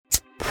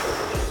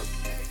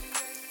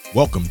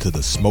Welcome to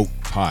the Smoke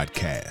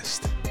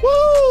Podcast.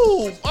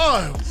 Woo!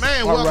 Oh,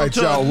 man, All welcome right,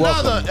 to y'all,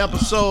 another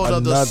episode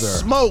of the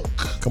Smoke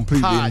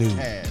completely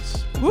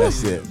Podcast. New.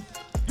 That's it.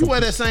 You wear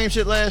that same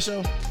shit last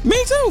show?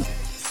 Me too.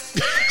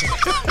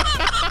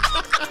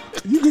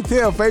 You can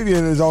tell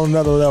Fabian is on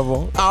another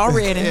level.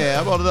 Already. Yeah,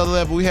 I'm on another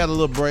level. We had a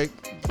little break.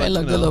 They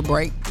looked a little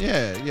break.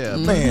 Yeah.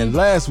 Man,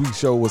 last week's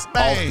show was off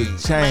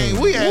the chain.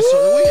 Man, we had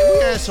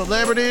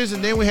celebrities,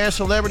 and then we had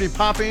celebrity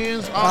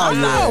pop-ins. Oh,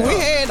 no, we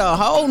had a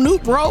whole new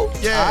bro.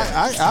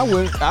 Yeah.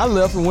 I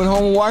left and went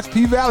home and watched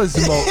P-Valley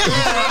some more. I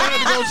had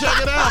to go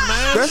check it out,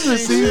 man. Especially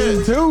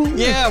season 2.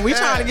 Yeah, we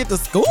trying to get the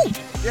scoop.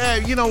 Yeah,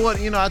 you know what?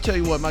 I tell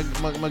you what, my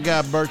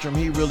guy Bertram,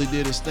 he really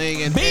did his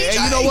thing. And BJ.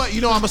 you know what?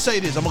 I'm going to say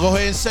this. I'm going to go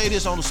ahead and say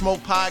this on the Smoke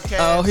Podcast.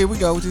 Oh, here we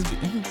go.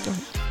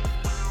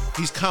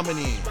 He's coming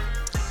in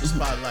the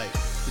spotlight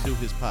to do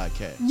his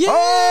podcast. Yeah.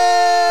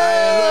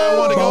 I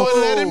want to go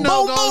and let him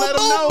know. Go let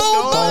him know.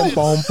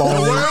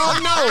 The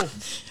world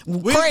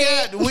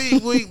know.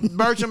 We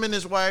Bertram and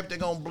his wife, they're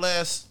going to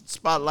bless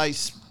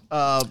Spotlight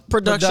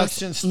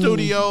Production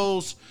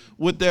Studios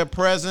with their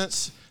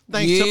presence.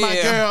 Thanks to my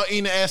girl,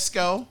 Ina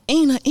Esco.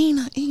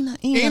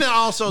 Ina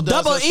also does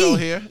Double a show E.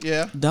 here.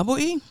 Yeah. Double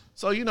E.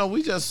 So,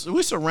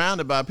 we're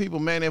surrounded by people,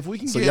 man. If we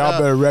can get y'all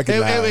better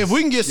recognize. if we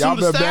can get Sue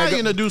the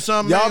Stallion to do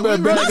something, y'all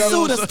man, better we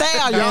Sue the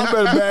Stallion. Y'all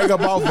better bag up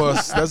off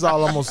us. That's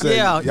all I'm going to say.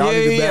 Yeah, y'all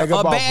need to bag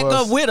up or off bag us.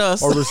 up with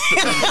us. Or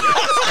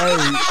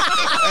hey.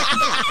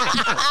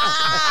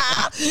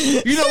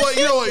 You know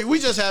what? We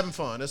just having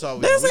fun. That's all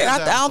we do. That's We it. just I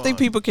having don't fun. think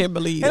people can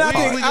believe And it.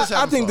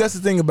 I think that's the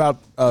thing about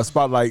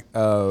Spotlight.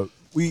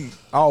 We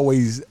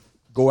always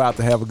go out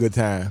to have a good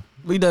time.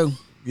 We do.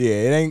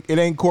 Yeah, it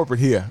ain't corporate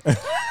here.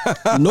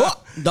 Nope.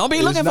 Don't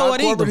be looking it's for not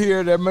it corporate either.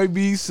 here. There may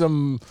be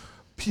some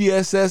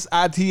PSS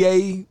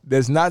ITA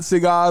that's not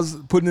cigars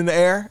putting in the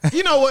air.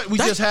 You know what? We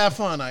just have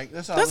fun, Ike.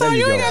 That's all. That's all.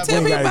 You ain't got to tell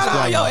We me ain't about gotta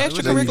all your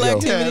explain it.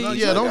 extracurricular There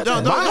you go.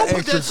 activities. Don't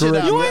put that shit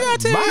out. You ain't got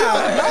to tell me Put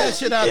about that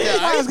shit out there.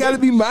 Mine's got to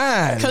be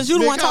mine. because you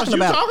the one Because talking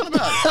you about. talking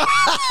about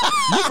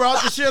it. You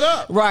brought the shit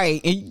up.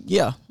 Right. And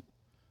yeah.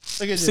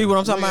 Look at See you. what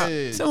I'm talking Look about? at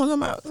you. See what I'm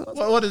talking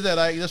about? What is that,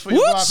 Ike? That's for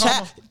your What?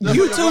 glaucoma? That's for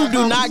your YouTube do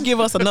glaucoma? not give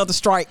us another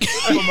strike.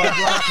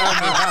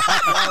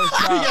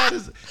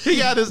 He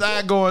got his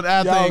eye going,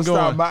 Y'all thing stop.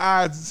 going. My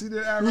eyes. See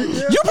that eye right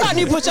there? You probably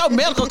need to put your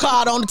medical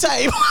card on the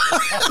table.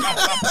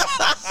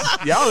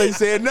 Y'all ain't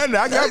saying nothing.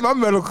 I got my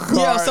medical card.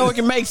 Yeah, so it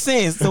can make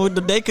sense. So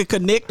they could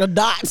connect the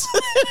dots.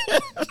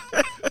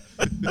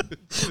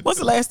 What's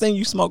the last thing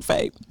you smoked,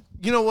 Fabe?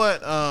 You know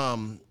what?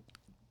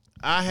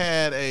 I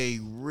had a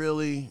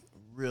really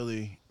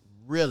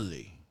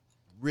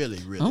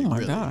Oh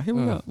my God, here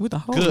we go with the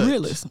whole good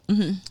realist.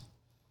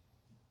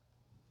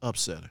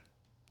 upsetter.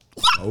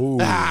 Oh,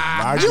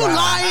 my You God.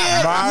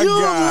 lying? My You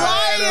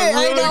God.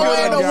 lying? Ain't no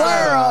way in the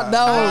world.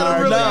 I had a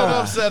really No.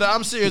 good upsetter.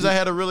 I'm serious. I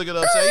had a really good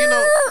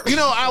upsetter. You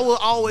know, I will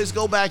always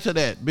go back to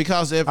that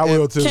because I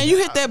will too. Can you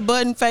hit that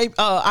button, Fabe,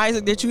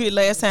 Isaac, that you hit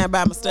last time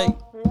by mistake?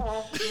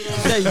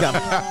 There you go.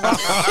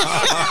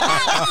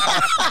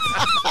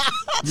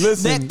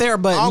 Listen, that there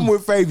button. I'm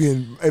with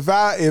Fabian. If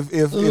I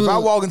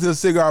walk into a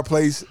cigar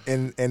place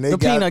and they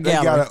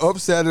got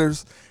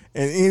upsetters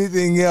and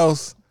anything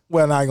else,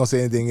 well, I ain't gonna say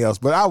anything else,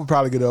 but I would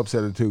probably get an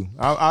upsetter too.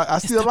 I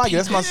still like it.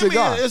 That's my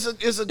cigar. It's a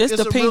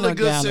the really peanut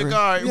good gallery.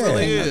 cigar. It Yeah.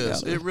 really Peanut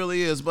is. gallery. It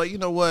really is. But you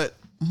know what?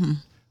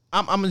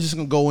 I'm just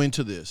gonna go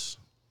into this.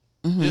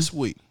 This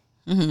week,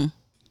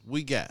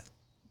 we got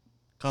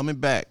coming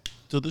back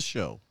to the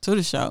show. To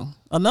the show.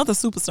 Another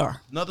superstar.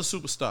 Another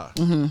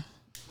superstar.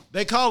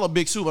 They call her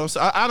Big Sue.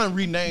 I done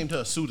renamed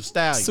her Sue the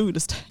Stallion. Sue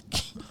the Stallion.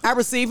 I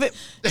receive it.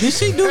 Did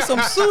she do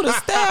some Sue the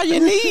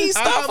Stallion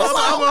stuff or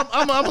something?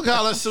 I'm gonna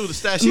call her Sue the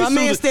Stallion. My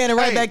man standing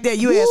right back there.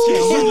 You asked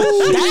him.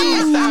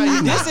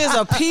 Stallion. This is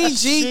a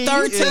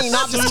PG-13.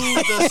 Sue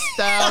the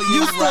Stallion.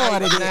 You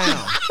started right it.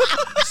 now.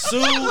 Sue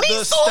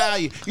the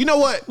Stallion. You know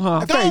what?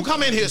 Don't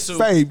come in here, Sue.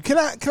 Fabe, can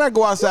I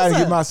go outside and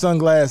get my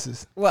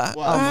sunglasses? What?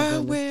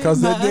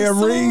 Because that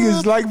damn ring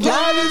is like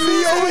blinding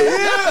me over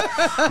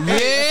here.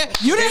 Yeah,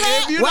 you didn't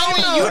have. you Wait a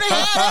minute, don't you know. didn't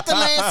have that the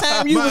last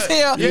time you was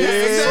here.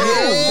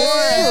 Yeah.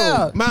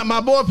 Yeah.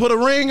 My boy put a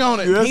ring on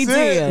it. That's He it.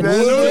 did. That's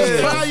Sue the it.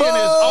 Stallion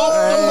is off the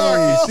Hey,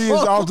 market. she is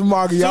off the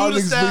market. Y'all Sue the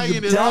niggas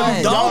Stallion is y'all-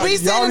 off. y'all- Don't be y'all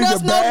sending need us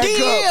to no back up.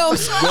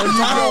 DMs. There you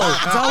go.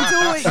 Don't do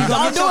it.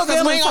 Don't do it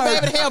because we ain't gonna be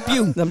able to help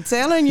you. I'm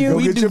telling you. Go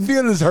get your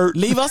feelings hurt.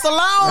 Leave us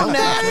alone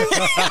now.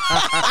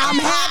 I'm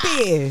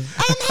happy.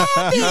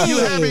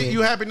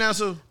 You happy now,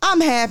 Sue?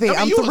 I'm happy. I mean,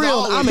 I'm you for was real.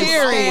 always- I'm you was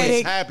always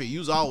ecstatic. happy. You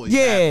was always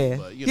Yeah,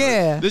 happy. But,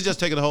 yeah. This just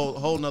taking a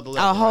whole nother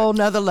level. A whole right?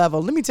 nother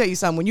level. Let me tell you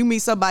something. When you meet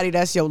somebody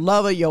that's your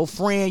lover, your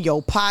friend,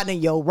 your partner,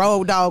 your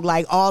road dog,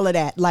 like all of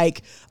that,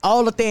 like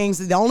all the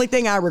things. The only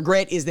thing I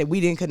regret is that we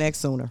didn't connect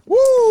sooner. Woo!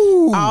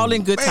 Woo, all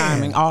in good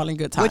timing. All in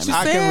good timing. What you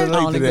I said? can relate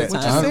all to in that.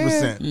 good timing.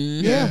 100%.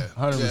 Yeah,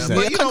 100%.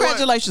 But you know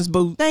Congratulations,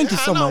 boo. Thank you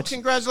so I know, much.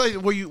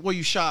 Congratulations. Were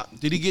you shocked?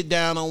 Did he get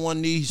down on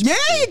one knee? Yeah,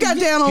 he got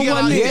down on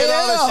one knee. He did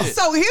all that shit.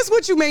 So here's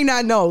what you may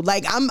not know.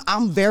 Like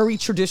I'm very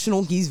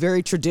traditional. He's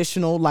very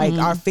traditional. Like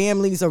our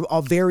families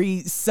are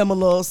very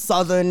similar,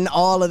 Southern,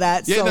 all of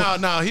that. Yeah, so,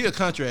 no, he a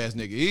country ass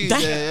nigga.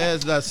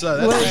 That's not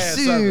Southern. well, That's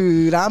Southern.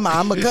 shoot, I'm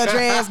a country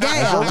ass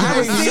gal.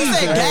 She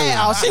said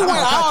gal. She went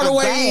all the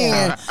way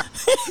in.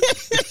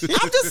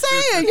 I'm just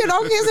saying,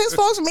 his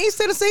folks from East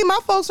Tennessee, my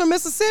folks from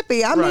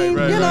Mississippi. I mean,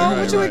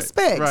 what you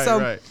expect.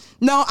 Right.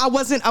 No, I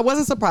wasn't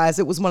surprised.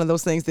 It was one of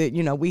those things that,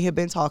 we had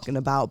been talking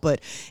about,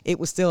 but it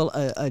was still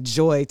a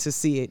joy to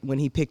see it when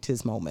he picked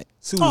his moment.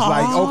 Sue was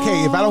like,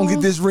 okay, if I don't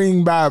get this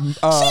ring by She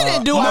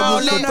didn't do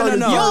all that.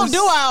 No. You don't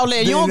do all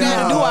that. You don't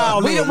got to do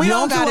all that. We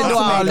don't got to do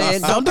all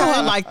that. Don't do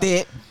it like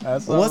that.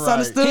 That's What's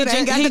understood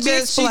ain't got to be She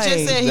explained.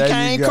 just said he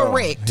came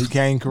correct. He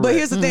came correct. But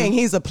here's the thing,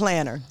 he's a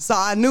planner. So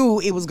I knew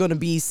it was going to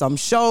be some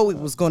show. It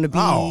was going to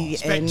be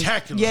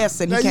spectacular. Yes,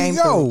 and there he came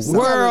you go. through.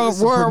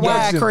 So.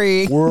 Worldwide,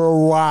 Craig.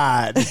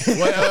 Worldwide.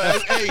 Well,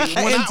 hey,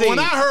 when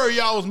I heard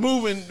y'all was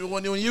moving,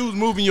 when you was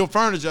moving your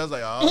furniture, I was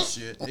like, oh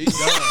shit, he's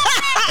done.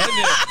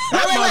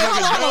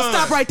 Hold on,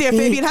 stop right there,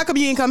 Fabian. How come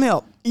you didn't come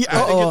help? I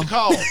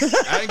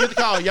didn't get the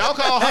call. Y'all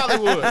call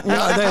Hollywood.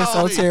 That's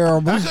so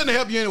terrible. I couldn't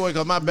help you anyway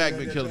because my back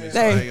been killing me. So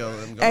Hey,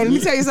 let me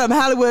tell you something.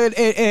 Hollywood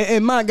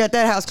and Mont got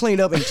that house cleaned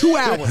up in 2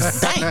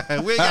 hours.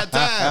 Dang. We ain't got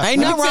time.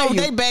 Ain't nothing wrong tell with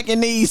you. they back and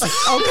knees.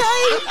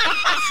 Okay?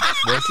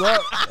 What's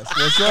up? That's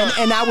what's up.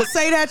 And I would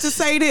say that to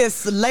say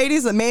this.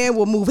 Ladies, a man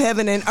will move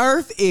heaven and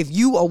earth if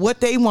you are what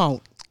they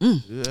want. You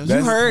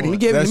heard it.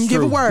 Let me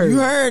give a word. You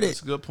heard it.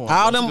 That's a good point.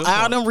 All That's a them, good all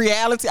point. them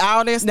reality,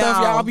 all that stuff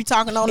No. y'all be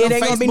talking on It them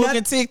ain't gonna be Facebook and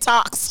nothing.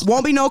 TikToks.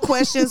 Won't be no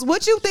questions.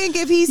 What you think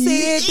if he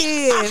said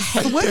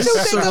this? What you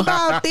think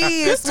about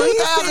this? It's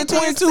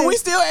 2022. We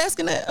still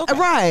asking that. Okay.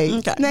 Right.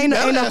 Okay. Ain't no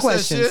Ask that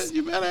questions. shit.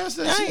 You better ask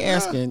that I shit. ain't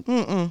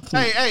asking.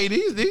 Hey,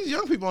 these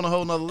young people on a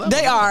whole nother level.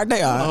 They are.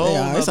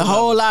 It's a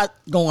whole lot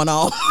going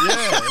on.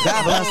 Yeah.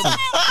 God bless them.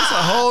 It's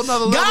a whole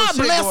nother level. God of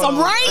shit bless going them,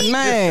 on. right?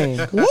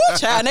 Man. Woo,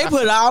 child. They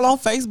put it all on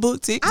Facebook,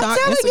 TikTok, I'm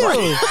telling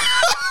Instagram.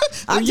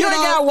 you. You ain't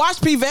got to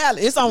watch P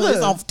Valley. It's on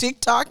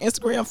TikTok,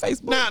 Instagram,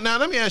 Facebook. Now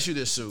let me ask you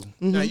this, Sue.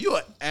 Now you're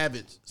an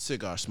avid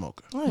cigar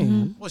smoker.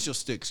 What's your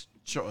stick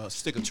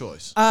of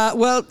choice?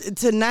 Well,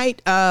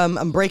 tonight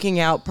I'm breaking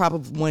out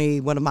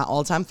probably one of my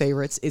all-time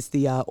favorites. It's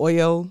the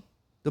Oyo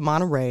de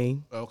Monterey.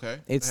 Okay.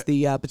 It's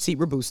the Petit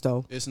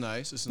Robusto. It's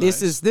nice.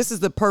 This is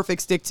the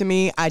perfect stick to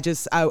me.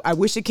 I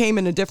wish it came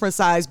in a different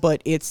size,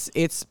 but it's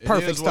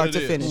perfect is start what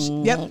to it finish. is.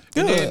 Yep. And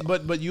Good.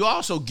 then, but you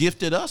also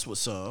gifted us with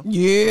some.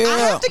 Yeah. I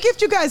have to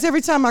gift you guys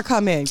every time I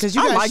come in because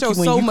you I guys like show you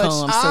when so you much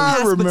come, so- I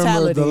remember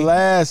hospitality. the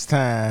last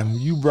time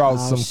you brought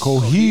some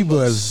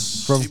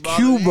cohibas from She brought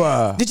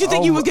Cuba. Did you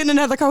think you was getting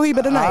another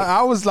Cohiba tonight?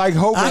 I was like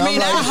hoping. I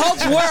mean, I'm our like,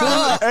 hopes were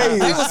up. Hey,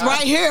 It was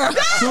right here.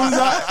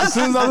 as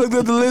soon as I looked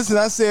at the list and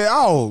I said,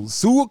 "Oh,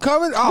 Sue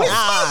coming?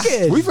 Oh,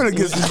 smoking. we finna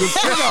get some good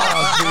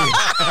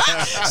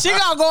cigars." She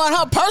gonna go on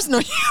her personal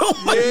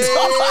humor.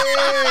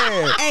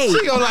 Yeah. Hey,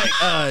 She go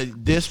like,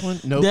 this one?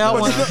 Nope. That no,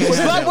 one. no.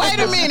 But wait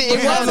a minute.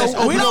 It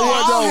wasn't, we You know don't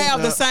what, all though?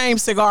 have the same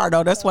cigar,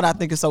 though. That's what I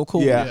think is so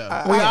cool.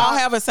 Yeah. We all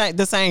have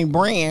the same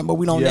brand, but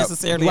we don't Yep.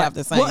 necessarily have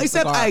the same well,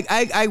 except cigar.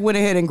 I went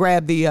ahead and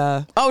grabbed the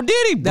Oh,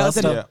 did he? That was Bust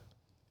it. up.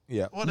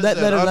 Yeah. What is Let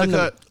that? it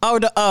Undercut? Oh,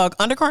 the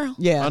Undercrown?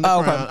 yeah. Undercrown. Oh,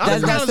 okay.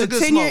 Undercrown That's is the a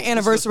good 10-year smoke. It's a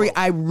anniversary. good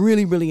smoke. I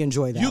really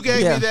enjoy that. You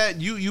gave Yeah. me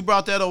that. You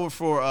brought that over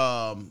for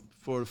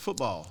the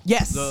football.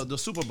 Yes. The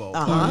Super Bowl.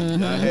 Uh-huh.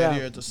 That I had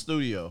here at the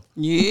studio.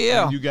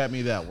 Yeah. You got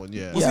me that one.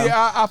 Yeah. See,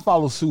 I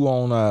follow Sue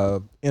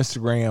on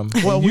Instagram.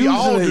 Well, And we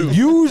all do.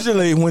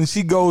 Usually, when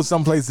she goes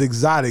someplace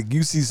exotic,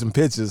 you see some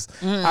pictures.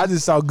 I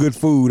just saw good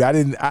food.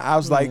 I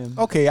was like,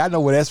 okay, I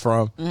know where that's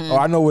from, or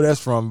I know where that's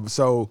from.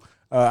 So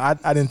I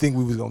didn't think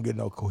we was gonna get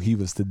no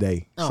Cohibas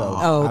today. So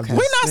Oh, I'm okay. just-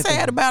 We're not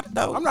sad about it,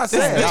 though. I'm not This-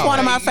 sad. This No. one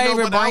of my Hey, you know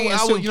favorite what, I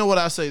brands, would- too. you know what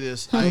I say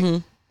this?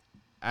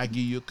 I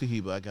give you a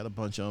Cohiba. I got a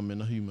bunch of them in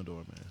the humidor,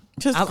 man.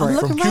 Just I'm great.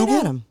 looking From right Cuba?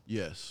 at him.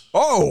 Yes.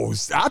 Oh,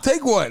 I'll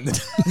take one.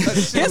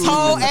 His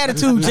whole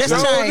attitude just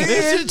No, changed.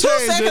 it did 2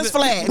 change, seconds didn't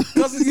flat.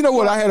 'Cause you know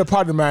what? I had a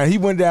partner of mine. He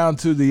went down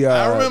to the.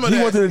 I remember he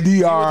that. went to the He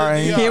DR. went to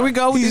the and DR. Here we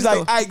go. with He's this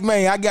like, though. Ike,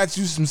 man, I got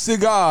you some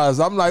cigars.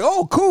 I'm like,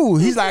 oh, cool.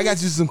 He's like, I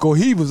got you some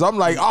Cohibas. I'm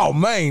like, oh,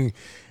 man.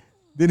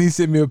 Then he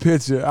sent me a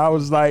picture. I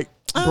was like,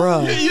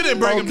 bruh. You didn't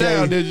break him Okay.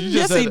 down, did you? You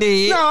Yes, just he said-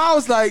 did. No, I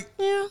was like,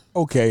 Yeah.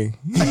 okay.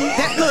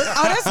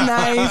 Oh, that's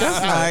nice.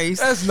 That's nice.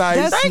 That's nice.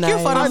 That's Thank you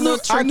for nice. the little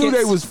I knew they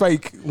trinkets. was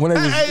fake when they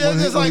was. Hey,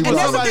 that's just like And when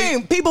that's the somebody-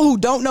 thing. People who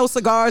don't know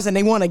cigars and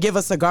they want to give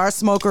a cigar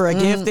smoker a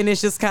gift, and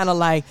it's just kind of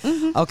like,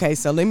 okay,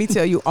 so let me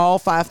tell you all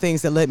 5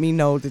 things that let me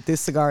know that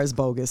this cigar is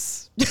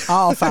bogus.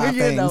 All 5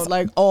 You things. know,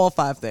 like all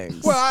 5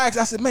 things. Well, I asked,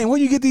 I said, man, where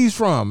you get these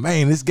from?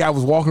 Man, this guy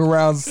was walking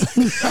around.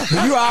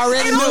 You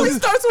already It knew. always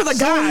starts with a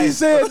So when guy. he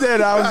said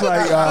that, I was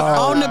like,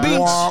 On the beach.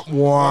 Womp,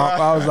 womp.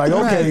 I was like,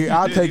 okay,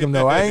 I'll take him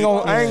though. I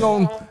ain't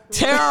gonna.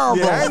 Terrible.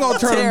 Yeah, I ain't gonna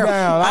turn him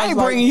down. I ain't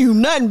bringing you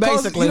nothing,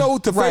 basically. You know,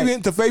 to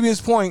Fabian's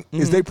point,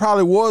 is they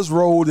probably was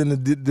rolled in the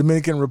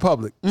Dominican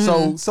Republic.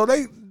 So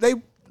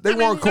they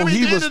weren't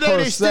Cohibas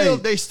per se.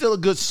 They still a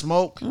good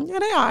smoke. Yeah,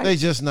 they are. They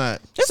just not.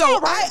 So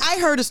I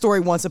heard a story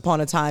once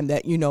upon a time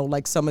that, you know,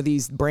 like some of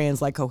these brands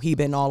like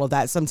Cohiba and all of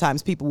that,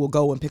 sometimes people will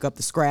go and pick up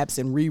the scraps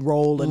and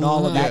re-roll and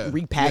all of that and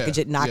repackage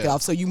it, knock it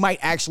off. So you might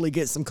actually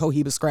get some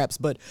Cohiba scraps.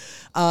 But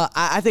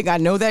I think I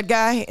know that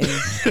guy.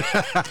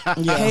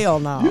 And hell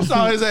no. You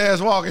saw his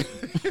ass walking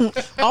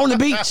on the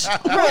beach.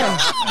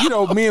 You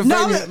know, me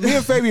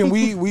and Fabian,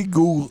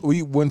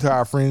 we went to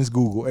our friends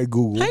Google, Hey,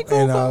 Google.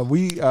 and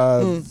we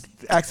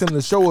asked them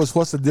to show us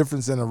what's the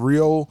difference in a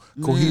real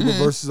Cohiba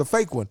versus a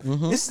fake one.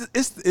 It's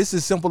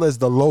as simple as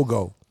the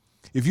logo.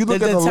 If you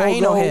look at the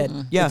logo,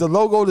 if the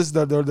logo is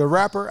the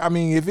wrapper. I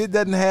mean, if it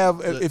doesn't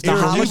have if the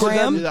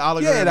hologram,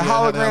 the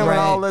hologram and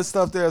all that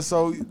stuff there.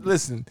 So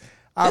listen,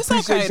 I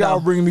appreciate y'all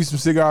bringing me some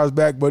cigars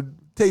back, but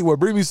tell you what,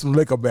 bring me some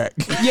liquor back.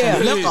 Yeah,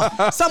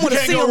 liquor. Some with a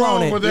seal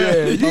on it.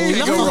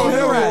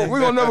 We're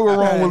gonna never go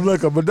wrong with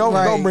liquor, but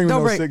don't bring me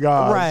no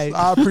cigars. Right.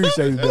 I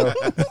appreciate it though.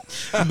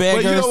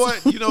 But you know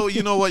what?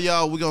 You know what,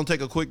 y'all? We're gonna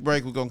take a quick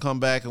break. We're gonna come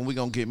back and we're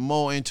gonna get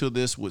more into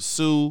this with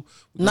Sue.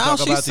 Now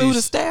she's Sue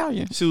the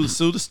Stallion. Sue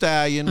the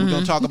Stallion. We're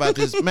gonna talk about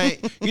this. Man,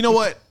 you know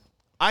what?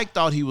 I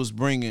thought he was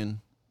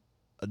bringing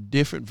a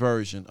different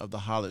version of the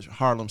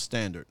Harlem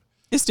Standard.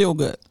 It's still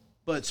good.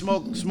 But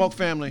Smoke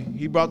Family,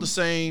 he brought the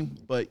same.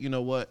 But you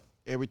know what?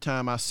 Every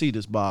time I see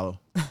this bottle,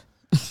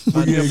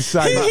 I get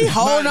excited. He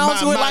hold on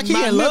to it like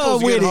he in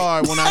love with it.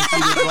 Hard when I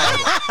see this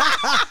bottle.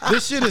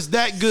 This shit is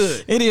that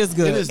good. It is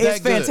good. It's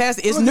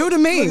fantastic. It's new to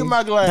me. Look at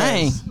my glass.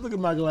 Dang. Look at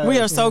my glass. We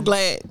are so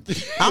glad.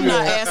 I'm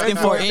not asking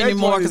for it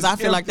anymore because I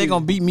feel like they're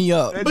gonna beat me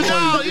up. But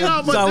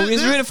so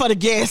it's really for the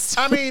guests.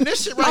 I mean,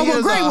 this shit right here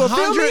is great. Well,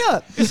 fill me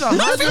up. It's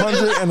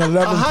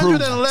 111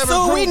 proof.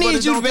 So we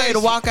need you to be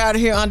able to walk out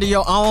of here under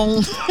your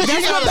own. She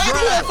got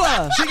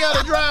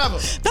a driver.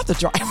 Not the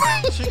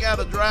driver. She got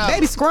a driver.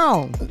 Baby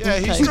strong. Yeah,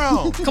 he's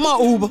strong. Come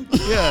on, Uber.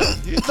 Yeah,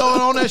 you throw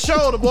it on that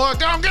shoulder, boy.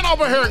 Come get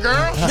over here,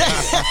 girl.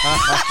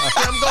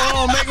 I'm going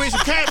home, make me some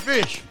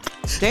catfish.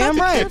 Damn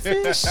right.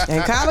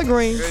 And collard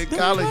greens.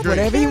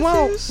 Whatever you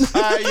want.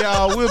 All right,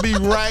 y'all. We'll be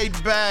right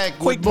back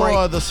with more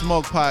of the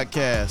Smoke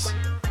Podcast.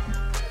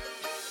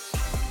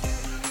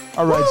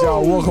 All right,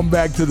 y'all. Welcome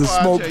back to the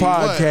Smoke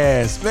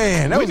Podcast.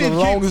 Man, that was the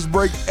longest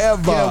break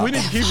ever. Yeah, we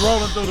need to keep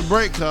rolling through the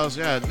break because,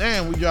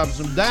 damn, we dropping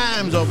some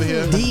dimes over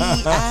here.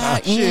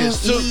 D-I-M-E-N.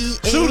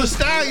 Sue the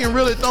Stallion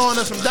really throwing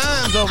us some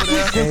dimes over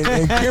there.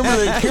 And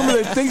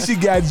Kimberly thinks she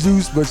got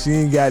juice, but she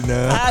ain't got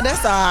none.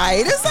 That's all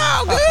right. It's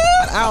all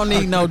good. I don't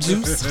need no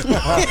juice. She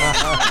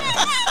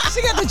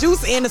got the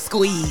juice and the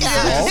squeeze.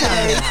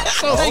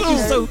 So thank you,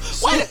 Sue.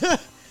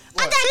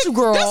 I got you,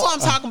 girl. That's what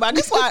I'm talking about.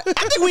 That's why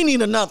I think we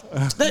need another.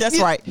 That's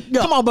right.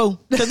 Come on, boo.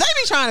 Because they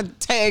be trying to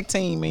tag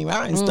team me.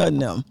 I ain't studying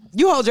them.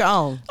 You hold your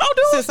own. Oh,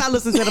 do Since I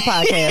listen to the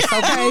podcast,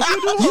 okay?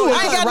 You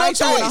ain't got no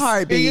choice. In a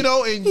heartbeat.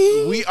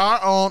 And, we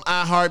are on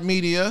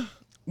iHeartMedia.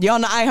 You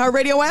on the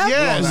iHeartRadio app?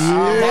 Yes.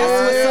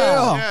 That's what's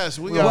up. Yes,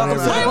 we Welcome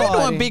to the Why are we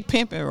party. doing big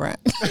pimping, right?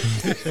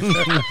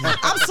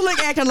 I'm slick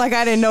acting like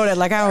I didn't know that.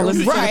 Like I don't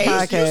listen to the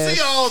podcast. You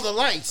see all the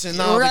lights and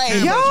all the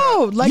cameras.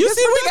 Yo, like you this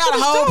see, we got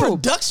a whole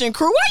production production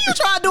crew. Why you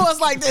trying to do us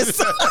like this?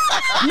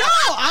 No,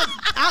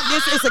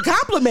 it's a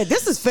compliment.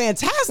 This is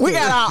fantastic. We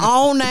got our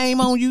own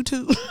name on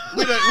YouTube.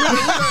 We done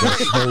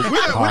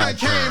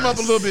came up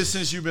a little bit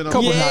since you've been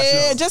on.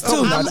 Yeah, just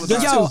two.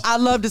 I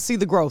love to see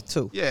the growth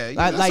too. Yeah,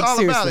 I, it's like all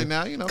seriously. about it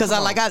now. You know, because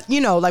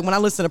like when I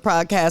listen to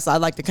podcasts, I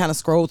like to kind of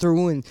scroll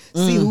through and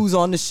see who's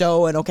on the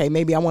show, and okay,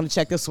 maybe I want to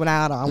check this one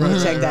out, or I want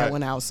to check that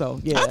one out. So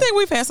yeah, I think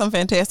we've had some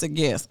fantastic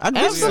guests. I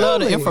just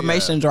love the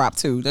information drop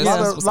too. A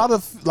lot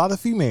of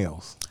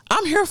females.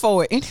 I'm here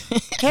for it.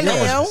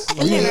 Hello.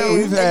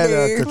 We've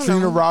had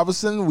Katrina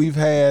Robinson. We've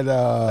had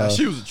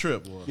she was a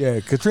trip, boy. Yeah,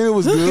 Katrina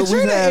was good.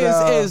 Katrina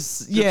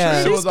is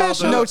she's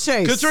special. No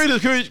chase.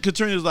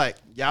 Katrina's like,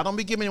 y'all don't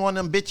be giving me one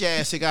of them bitch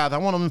ass cigars. I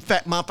want them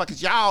fat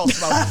motherfuckers y'all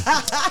smoke.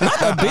 Not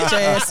the bitch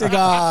ass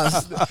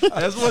cigars.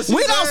 That's what she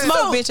We don't said.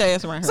 smoke bitch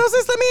ass around here. So,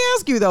 sis, let me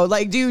ask you though,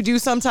 like, do you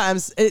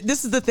sometimes?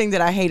 This is the thing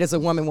that I hate as a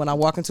woman when I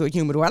walk into a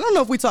humidor. I don't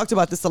know if we talked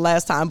about this the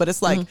last time, but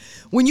it's like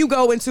when you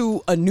go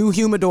into a new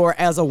humidor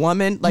as a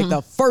woman, like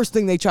the first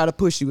thing they try to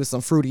push you is some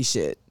fruity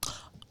shit.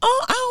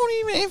 Oh, I don't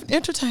even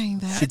entertain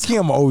that.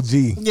 Kim OG.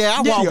 Yeah,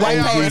 I walk right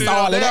past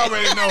all of that.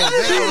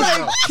 They already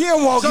know.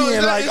 Kim walk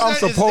in like I'm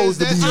supposed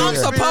to be here. I'm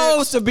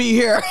supposed to be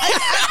here.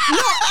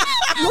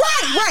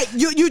 Right.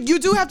 You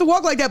do have to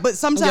walk like that, but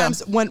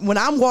sometimes when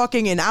I'm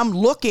walking and I'm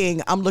looking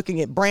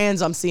at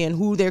brands, I'm seeing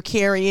who they're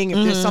carrying, if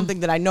there's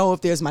something that I know,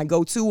 if there's my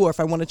go-to, or if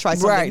I want to try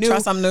something new. Try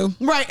something new.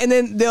 Right, and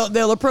then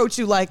they'll approach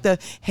you like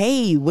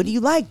hey, what do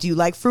you like? Do you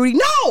like fruity?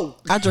 No!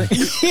 I drink.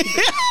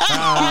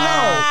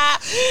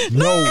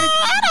 No.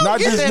 Not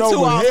just no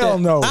too often. Hell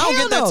no. I don't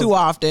get that too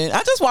often.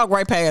 I just walk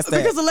right past that.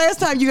 Because the last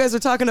time you guys were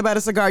talking about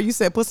a cigar, you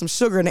said put some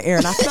sugar in the air,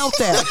 and I felt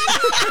that.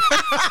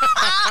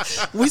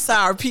 We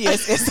saw our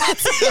PSS.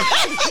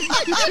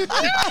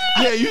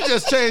 Yeah, you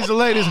just changed the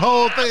lady's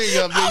whole thing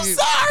up. I'm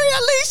sorry,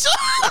 Alicia.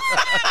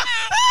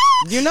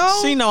 You know,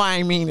 she know I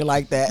ain't mean it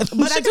like that.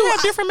 But I do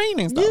have different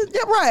meanings, though.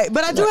 Yeah, right.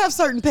 But I do have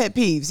certain pet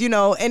peeves, you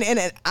know.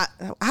 And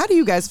how do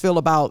you guys feel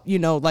about, you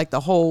know, like the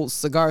whole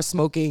cigar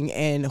smoking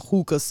and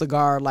hookah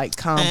cigar like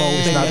combo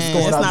thing that's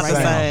going on right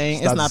now?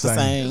 It's not the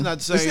same. It's not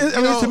the same.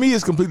 I mean, to me,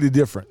 it's completely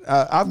different.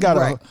 I've got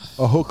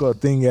a hookah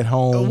thing at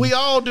home. We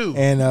all do.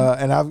 And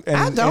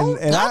I don't.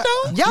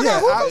 Y'all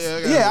got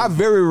hookahs? I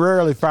very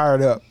rarely fire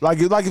it up. Like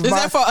if is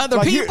that for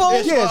other people?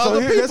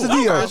 That's the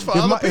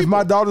deal. If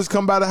my daughters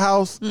come by the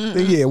house,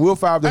 then yeah, we'll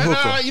fire up the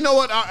hookah. You know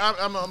what?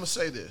 I'm gonna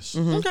say this.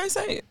 Okay,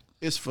 say it.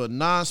 It's for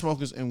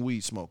non-smokers and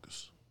weed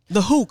smokers.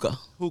 The hookah.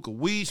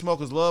 Weed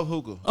smokers love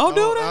hookah. Oh,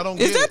 do they? I don't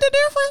Is get that it. the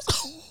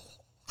difference?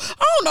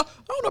 I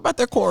don't know about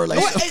their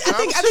correlation. Well,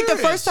 I think the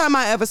first time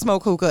I ever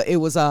smoked hookah, it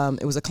was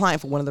a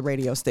client for one of the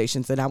radio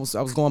stations, and I was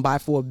going by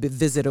for a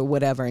visit or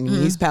whatever, and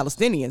he's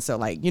Palestinian, so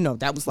like, you know,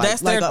 that was like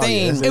that's their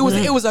thing. It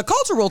was a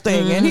cultural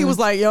thing, and he was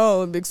like,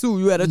 "Yo, Big Sue,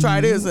 you had to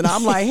try this," and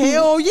I'm like,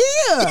 "Hell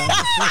yeah!"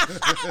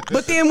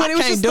 But then when it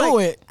was just do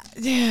like, it.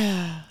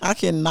 Yeah, I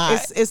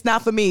cannot. It's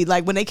not for me.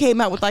 Like when they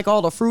came out with like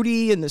all the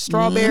fruity and the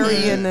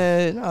strawberry and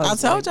the. I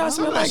told y'all,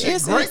 smell like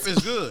grape is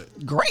good.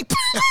 Grape.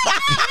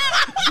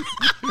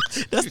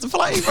 That's the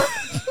flavor.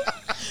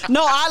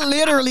 No, I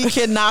literally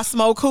cannot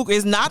smoke hookah.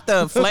 It's not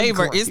the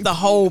flavor; it's the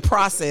whole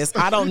process.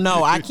 I don't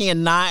know. I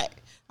cannot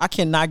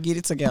get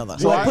it together.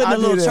 So I putting a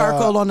little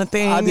charcoal on the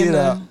thing. I did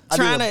a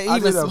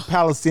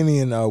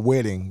Palestinian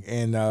wedding,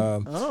 and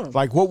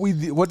like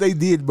what they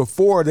did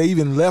before they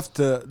even left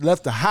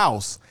the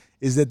house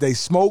is that they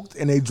smoked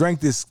and they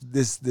drank this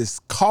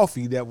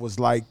coffee that was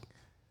like,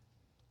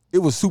 it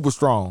was super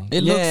strong.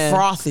 It looked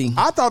frothy.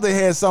 I thought they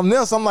had something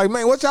else. I'm like,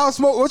 man, what y'all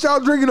smoke? What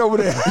y'all drinking over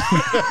there?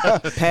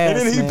 And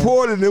then he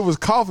poured it and it was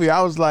coffee.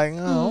 I was like,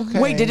 oh, okay.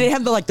 Wait, did it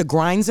have the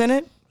grinds in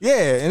it?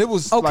 Yeah, and it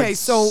was okay. Like,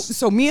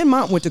 so me and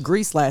Mont went to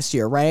Greece last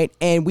year, right?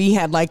 And we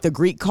had like the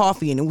Greek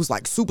coffee, and it was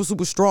like super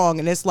super strong,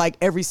 and it's like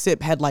every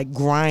sip had like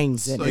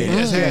grinds in it. So you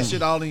just had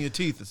shit all in your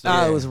teeth.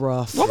 It was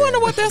rough. I wonder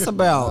what that's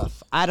about.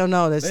 I don't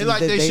know. They like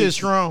that shit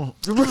strong.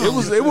 It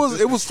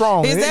was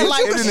strong. Is that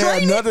like it didn't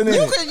have nothing in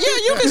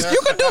it?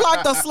 You could do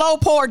like the slow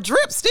pour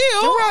drip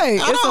still. Right.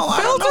 It's a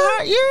filter.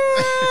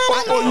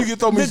 Or you could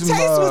throw me the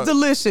taste was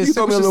delicious. You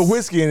throw me a little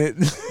whiskey in it.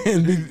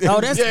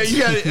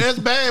 It's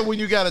bad when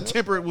you got to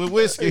temper it with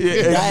whiskey. Yeah,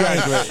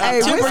 exactly. Hey,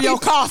 temper your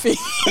coffee.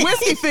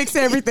 Whiskey fix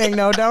everything,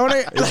 though, don't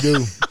it? It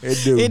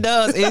do. It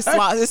does.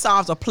 It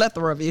solves a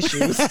plethora of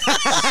issues.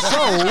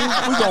 So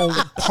we're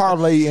gonna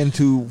parlay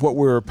into what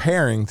we're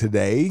pairing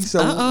today.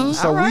 So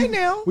all right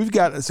now. We've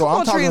got. So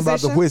I'm talking about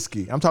the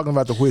whiskey.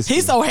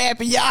 He's so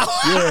happy, y'all.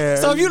 Yeah.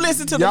 So if you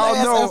listen to the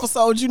last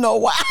episode, you know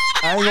why.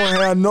 I ain't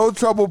gonna have no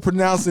trouble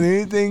pronouncing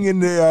anything in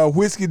the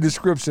whiskey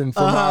description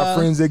from our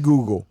friends at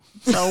Google.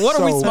 So what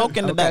are we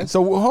smoking today? Okay.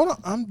 So hold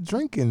on, I'm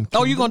drinking.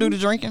 Oh, you gonna do the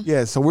drinking?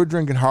 Yeah. So we're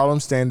drinking Harlem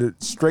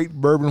Standard straight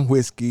bourbon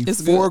whiskey,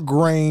 4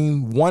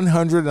 grain,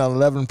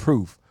 111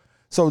 proof.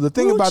 So the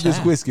thing about this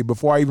whiskey,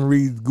 before I even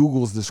read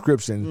Google's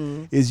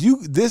description, is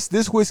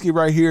this whiskey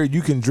right here,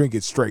 you can drink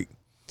it straight.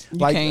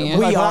 Like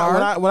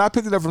when I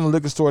picked it up from the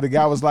liquor store, the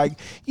guy was like,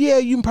 "Yeah,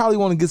 you probably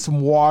want to get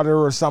some water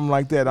or something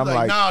like that." I'm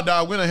like, "Nah,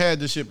 dog, we done had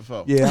this shit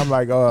before." Yeah, I'm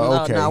like,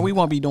 okay. No, we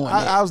won't be doing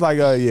that. I was like,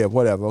 yeah,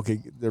 whatever. Okay,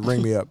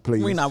 ring me up,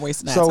 please. We're not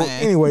wasting that time. So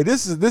anyway,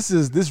 this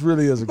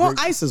really is a great. Well,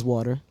 ice is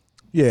water.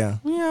 Yeah.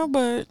 Yeah,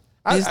 but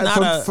it's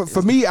not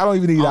for me, I don't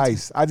even need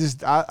ice. I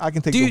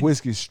can take the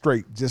whiskey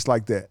straight just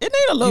like that. It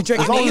need a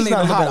little. As long as it's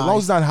not hot. As long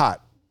as it's not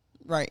hot.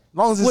 Right.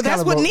 Long as it's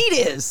that's what neat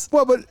is.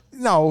 Well, but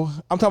no,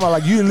 I'm talking about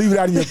like you didn't leave it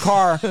out of your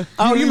car.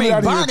 You mean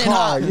burning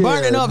hot? Yeah,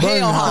 burning up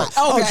hell hot.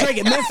 Okay. Drink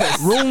it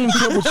Memphis. Room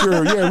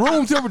temperature. Yeah,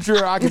 room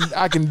temperature. I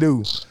can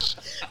do.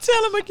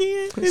 Tell him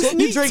again.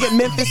 You drink it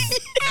Memphis.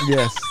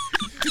 Yes.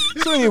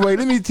 So anyway,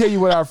 let me tell you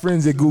what our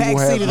friends at Google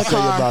have to say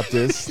about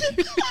this.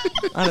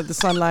 Under the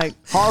sunlight.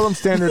 Harlem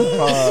Standard.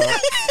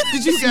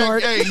 Did you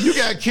snort? Hey, you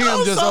got Kim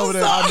just so over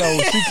there. I know.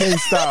 She can't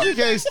stop. She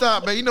can't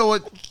stop, man. You know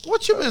what?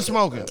 What you been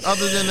smoking?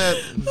 Other than that,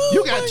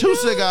 you got 2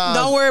 cigars.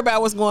 Don't worry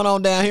about what's going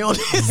on down here on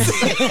this.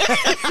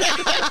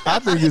 I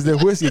think it's the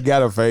whiskey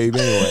got a fave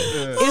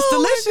anyway. It's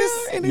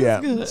delicious.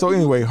 It's good. So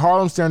anyway,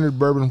 Harlem Standard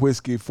Bourbon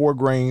Whiskey 4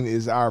 grain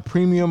is our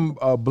premium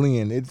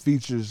blend. It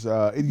features,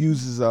 it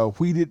uses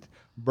wheated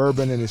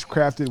bourbon and is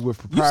crafted with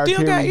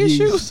proprietary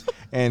yeast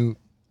and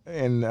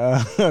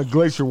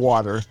glacier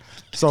water.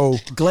 So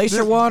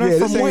glacier water from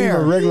this ain't where?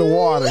 Even regular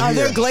water. Are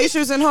there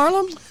glaciers in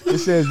Harlem? It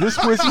says this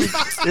whiskey.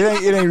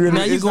 It ain't really.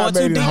 Now you going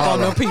too deep on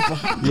them people.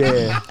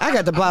 Yeah, I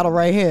got the bottle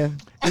right here.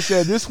 It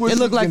said this whiskey. It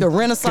looked like the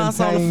Renaissance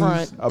on the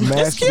front. A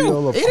mash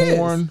bill of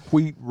corn,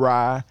 wheat,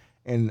 rye,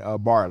 and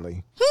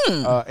barley.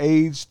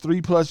 Aged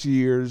 3+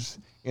 years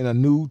in a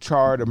new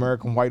charred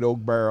American white oak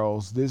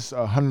barrels. This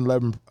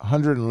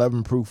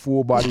 111 proof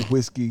full body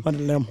whiskey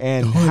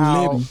and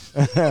how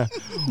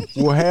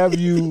will have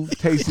you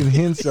tasting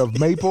hints of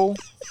maple,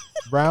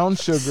 brown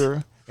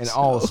sugar, and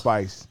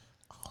allspice.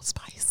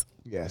 Allspice.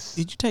 Yes.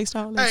 Did you taste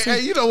all that?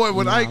 Hey, you know what?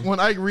 When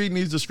I read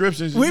these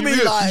descriptions, we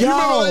be like, you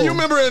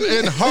remember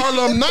in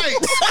Harlem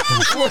Nights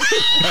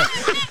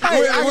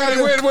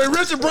when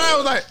Richard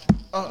Brown was like,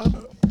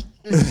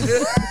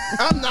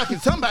 I'm knocking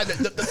somebody.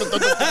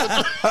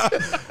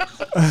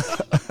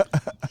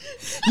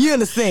 You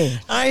understand?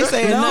 I ain't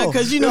saying nothing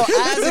because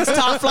Isaac's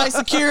top flight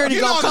security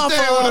gonna come for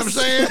us. What I'm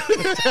saying?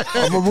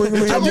 I'm gonna bring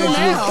him in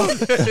now.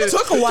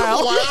 Took a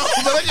while.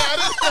 But I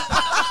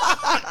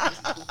got it.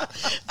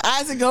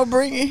 Isaac gonna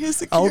bring in his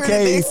security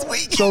next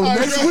week. So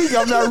next week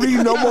I'm not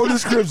reading no more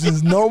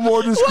descriptions. No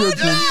more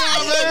descriptions.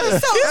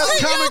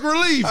 That's comic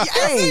relief.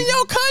 It's in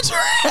your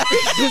contract.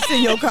 It's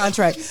in your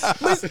contract.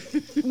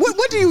 But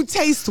what do you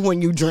taste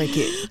when you drink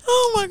it?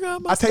 Oh my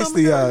God! I taste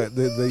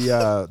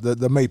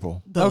the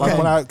maple. Okay. Like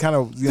when I kind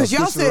of because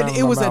y'all said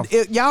it was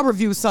y'all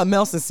reviewed something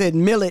else and said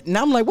millet, and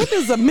I'm like, what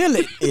is a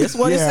millet? It's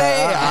what it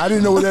said. I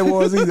didn't know what that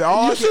was either.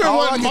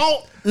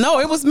 Malt? No,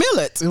 it was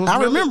millet.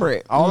 I remember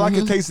it. All I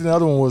could taste in the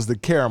other one was the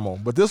caramel,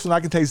 but this one I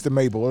can taste the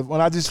maple. When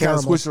I just kind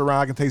of switch it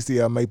around, I can taste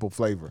the maple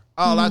flavor.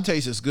 All I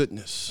taste is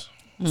goodness.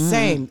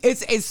 Same.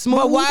 It's smooth.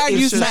 But why are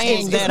you It's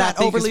saying that? I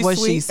think is what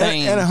she's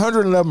saying. And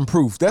 111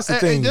 proof. That's the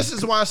thing. And this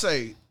is why I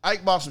say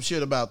Ike bought some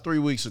shit about 3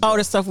 weeks ago. Oh,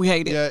 the stuff we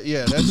hated.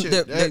 Yeah, that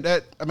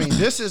shit. I mean,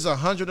 this is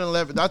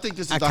 111. I think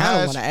this is I the kind of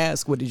highest. want to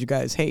ask, what did you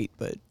guys hate?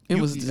 But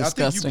It was I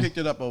disgusting. think you picked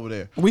it up over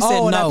there. We said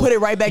and no. I put it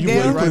right back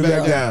down. Put it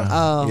back down.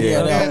 Oh, yeah.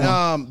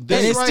 And this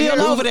And it's right still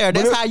here, over there.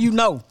 That's how you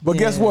know. But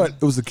guess what?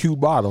 It was a cute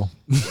bottle.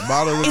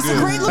 Bottle was It's good.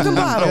 a great looking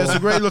bottle. Yeah, it's a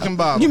great looking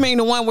bottle. You mean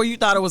the one where you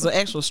thought it was an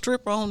actual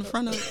stripper on the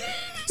front of it?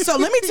 So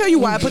let me tell you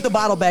why I put the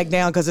bottle back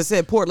down, because it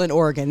said Portland,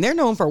 Oregon. They're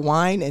known for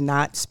wine and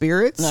not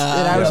spirits.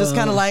 And I was just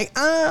kind of like,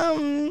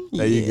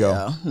 There you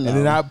go. No. And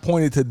then I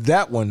pointed to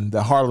that one,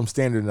 the Harlem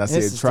Standard, and I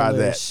said, This is try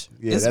delish.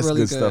 that. Yeah, It's that's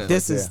really good good. stuff.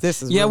 this right is there.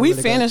 really, We really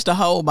good. finished the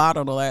whole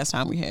bottle the last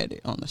time we had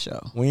it on the show.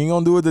 We ain't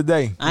gonna do it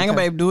today. I ain't gonna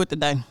be able to do it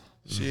today.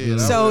 Shit,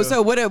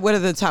 So what are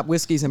the top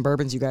whiskeys and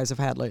bourbons you guys have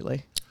had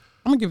lately?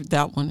 I'm gonna give it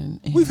that one.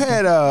 And We've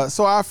had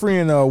so our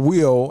friend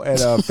Will at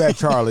Fat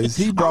Charlie's,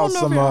 he brought know if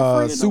some y'all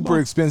friend no super more.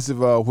 expensive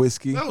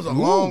whiskey. that was a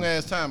long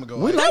ass time ago.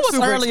 that was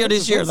super earlier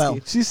this year expensive though.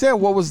 whiskey. She said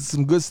what was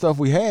some good stuff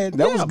we had.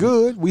 That was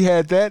good. We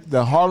had that.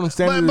 The Harlem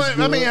Standard But is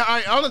good. I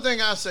mean, only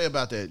thing I say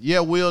about that, yeah,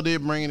 Will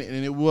did bring it,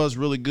 and it was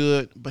really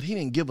good, but he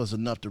didn't give us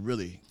enough to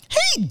really.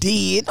 He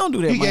did. Don't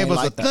do that. He man, gave us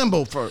like a that.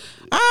 thimble for.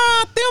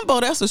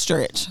 Thimble. That's a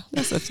stretch.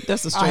 That's a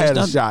stretch. I had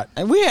a shot.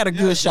 And we had a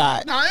good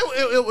shot. No,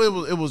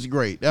 it was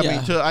great. I Yeah.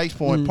 mean, to Ike's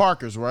point,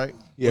 Parker's, right?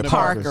 yeah,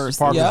 Parker's.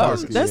 Parker's Yeah.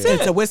 whiskey, That's yeah. it.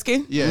 It's a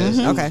whiskey? Yeah,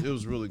 Okay. it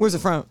was really. Where's good.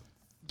 it from?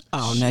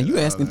 Oh, now you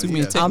asking too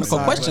many yeah, technical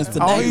I'm questions sorry.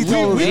 today. All he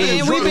told us we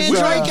it was been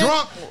drunk. drinking.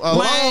 Drunk a long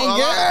Man,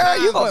 girl,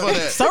 time you for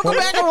that. circle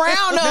back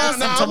around us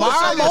Now, tomorrow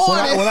I'm gonna say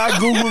morning. When I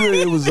Googled it,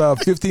 it was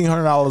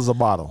 $1,500 a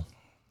bottle.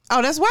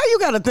 Oh, that's why you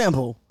got a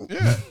thimble.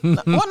 Yeah.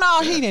 Well,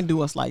 no, he didn't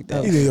do us like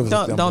that. He didn't give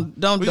us a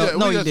Don't. We No, just you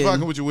fucking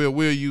didn't. with you, Will.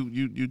 Will,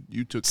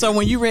 you took. So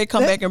when you ready,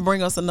 come back and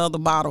bring us another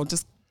bottle.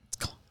 Just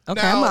Okay,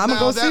 now, I'm going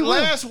to go see that Will.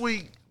 last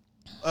week,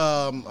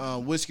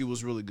 whiskey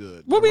was really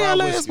good. what we Raw had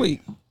last whiskey.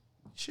 week?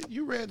 Shit,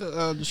 you read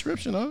the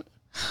description of it?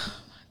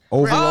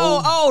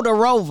 Overall, Oh, the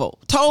Roval,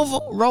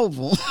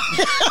 Roval.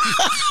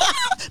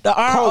 The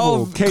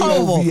R-O, Koval,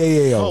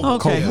 K-O-V-A-L.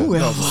 Okay, Koval. who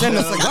else? Send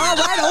a cigar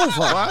right over.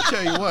 Well, I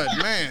tell you what,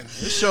 man,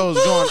 this show's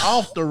going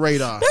off the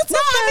radar. No,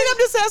 I mean, I'm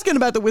just asking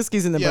about the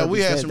whiskeys and the Yeah, bourbons. we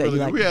had that some you really,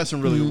 like. we had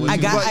some really good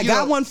whiskeys. But, I you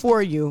got know, one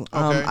for you.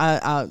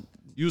 Okay.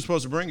 You were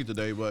supposed to bring it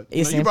today, but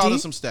It's you brought empty?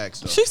 us some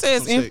stacks. Though. She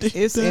says Some empty.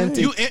 steaks. It's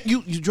empty.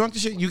 You drunk the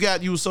shit.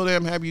 You were so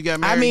damn happy you got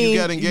married. I mean, you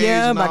got engaged.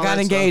 yeah, and I all got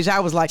that engaged. Stuff.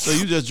 I was like, So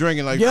you just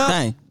drinking like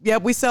Dang. yeah,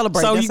 we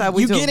celebrate. So That's how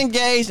we you do. get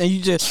engaged and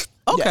you just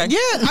okay. Yeah,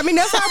 I mean,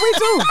 that's how we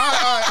do.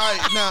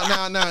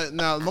 All right.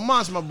 Now,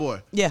 Lamont's my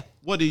boy. Yeah.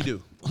 What did he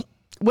do?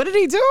 What did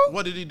he do?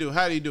 What did he do?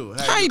 How did he do?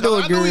 How you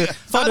doing, girl?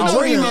 For the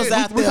dreamers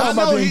out We there. talking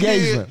about the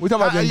engagement. We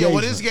talking about the Yeah,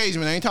 what engagement. is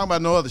engagement? I ain't talking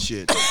about no other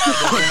shit.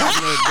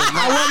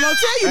 I wasn't gonna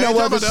tell you no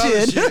other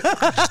shit.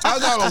 I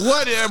was talking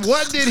about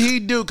what did he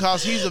do?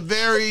 Cause he's a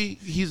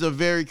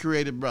very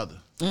creative brother.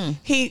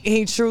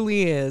 He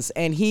truly is,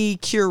 and he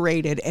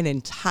curated an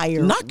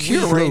entire. Not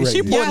curated.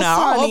 She putting Yes, out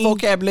all her honey.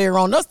 vocabulary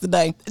on us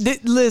today.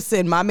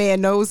 Listen, my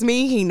man knows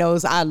me. He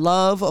knows I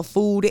love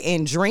food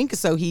and drink,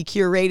 so he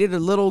curated a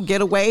little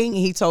getaway.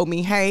 He told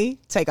me, "Hey,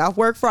 take off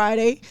work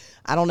Friday.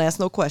 I don't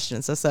ask no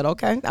questions." I said,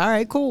 "Okay, all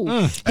right, cool."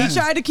 He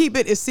tried to keep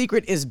it as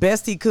secret as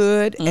best he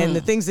could, and the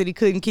things that he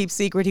couldn't keep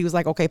secret, he was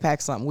like, "Okay,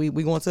 pack something.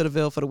 We going to the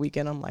Ville for the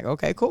weekend." I'm like,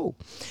 "Okay, cool."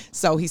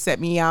 So he set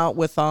me out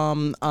with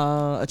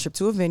a trip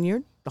to a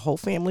vineyard. The whole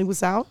family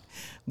was out.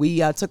 We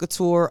took a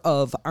tour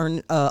of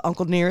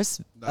Uncle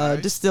Nearest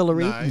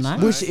distillery, Nice.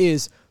 which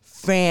is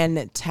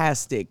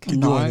fantastic.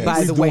 Doing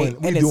by the way,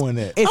 we're doing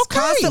that. It's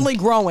constantly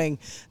growing.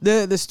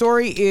 The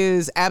story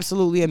is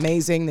absolutely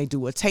amazing. They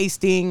do a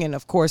tasting, and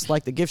of course,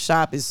 like the gift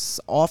shop is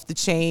off the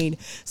chain.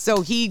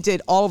 So he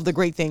did all of the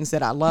great things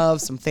that I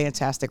love. Some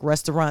fantastic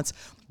restaurants.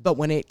 But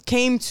when it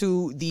came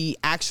to the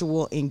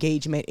actual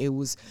engagement, it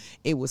was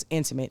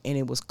intimate and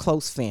it was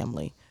close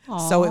family.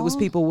 Aww. So it was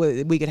people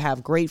we could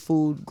have great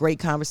food, great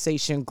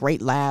conversation,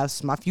 great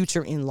laughs. My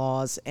future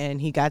in-laws, and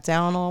he got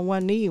down on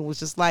one knee and was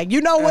just like, "You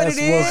know what it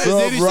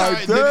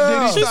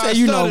is." She said,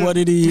 "You know what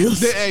it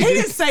is." He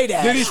didn't say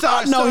that. Did he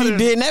start? No, he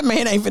didn't. That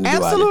man ain't finna do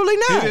it. Absolutely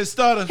not. He didn't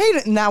stutter. He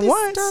didn't. Not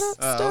once.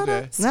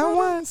 Okay. Not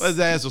once. His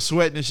ass was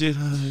sweating and shit.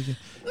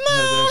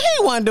 No,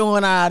 he wasn't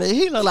doing all that.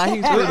 He looked like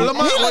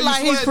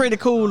he's pretty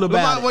cool about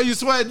Lamont, it. were you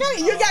sweating?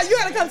 You got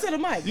to come to the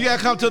mic. You got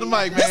to come to the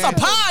mic, man. It's a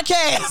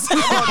podcast.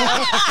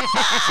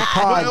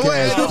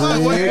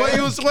 Were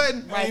you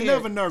sweating? I ain't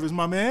never nervous,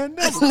 my man.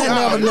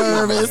 Never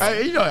nervous.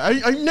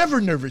 I'm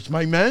never nervous,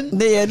 my man.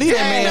 Yeah, leave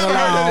that man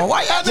alone.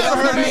 Why y'all never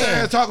heard that his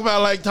man? ass talk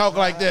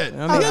like that.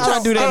 I mean, try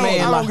to do that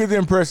man. I don't get the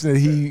impression that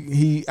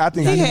he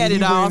had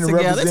it all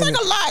together. It's like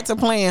a lot to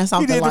plan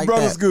something like that. He did the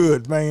brothers that.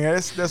 good, man.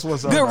 That's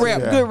what's up.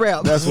 Good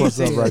rep. That's what's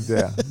up right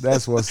there.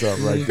 That's what's up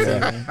right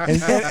there.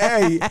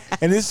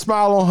 And this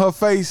smile on her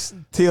face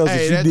tells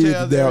that she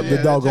did the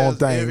doggone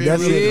thing.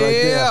 That's it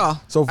right there.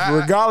 So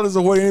regardless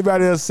of what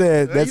anybody else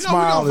said, that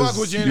smile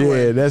is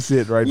that's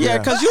it right there. Yeah,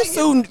 because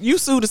you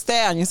sued the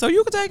stallion, so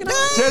you can take it out.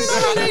 Just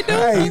how they do.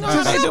 You know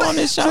how they do on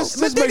this show.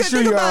 Just make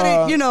sure you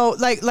about it. You know,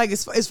 like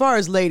as far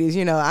as ladies,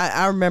 you know,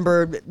 I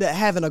remember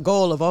having a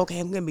goal of, okay,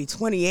 I'm gonna be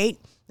 28.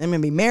 I'm going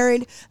to be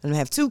married. I'm going to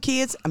have 2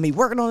 kids. I'm going to be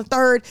working on a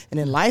 3rd. And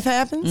then life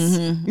happens.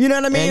 Mm-hmm. You know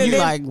what I mean? And you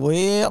like,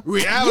 well.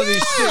 Reality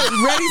shit.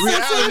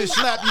 Reality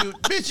slap you.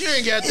 Bitch, you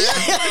ain't got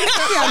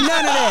that. You got none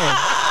of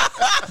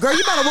that. Girl,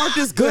 you better work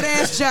this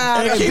good-ass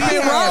job. And keep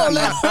it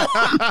rolling.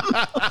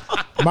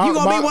 You're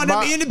going to be one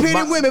of them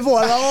independent women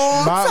for a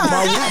long time.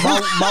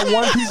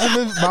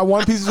 My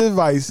one piece of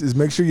advice is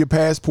make sure your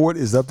passport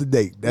is up to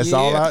date. That's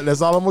all I'm going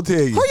to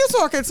tell you. Who you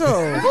talking to?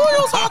 Who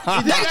you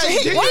talking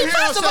to?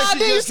 First of all,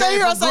 did you say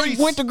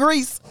went to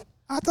Greece?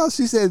 I thought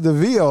she said the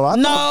Ville.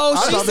 She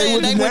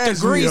said they went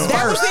to Greece.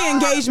 That was the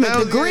engagement.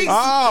 The Greece.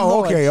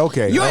 Oh,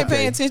 okay. You ain't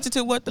paying attention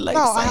to what the lady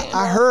said.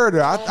 I heard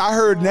her. I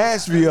heard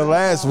Nashville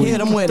last week. Hit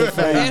them with it.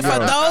 And for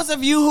those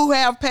of you who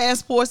have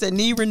passports that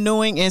need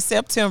renewing in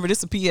September,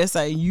 this is a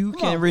PSA. You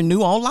can renew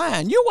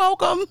online. You're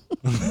welcome.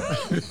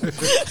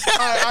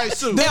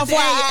 Therefore,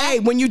 hey,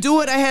 when you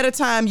do it ahead of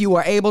time, you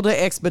are able to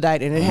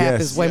expedite, and it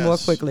happens way more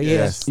quickly.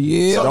 Yes.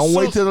 So don't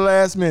wait till the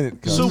last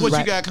minute. So what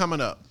you got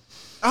coming up?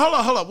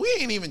 Hold up. We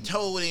ain't even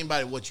told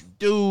anybody what you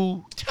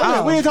do.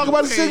 We ain't talking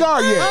about the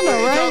cigar yet. I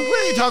know, right?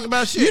 We ain't talking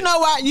about shit. You know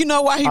why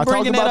he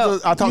bringing it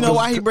up? You know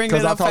why he bringing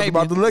it up, I talked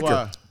about the liquor.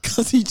 Why?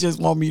 Because he just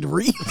want me to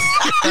read.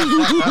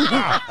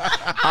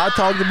 I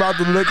talked about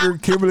the liquor.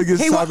 Kimberly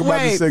gets to talk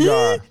about the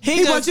cigar.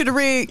 He wants you to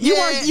read.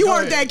 You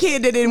weren't that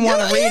kid that didn't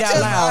want to read out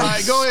loud. All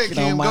right, go ahead,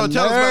 Kim. Go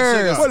tell us about the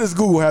cigar. What does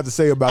Google have to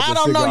say about this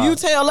cigar? I don't know. You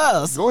tell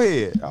us. Go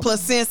ahead.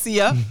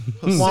 Placencia.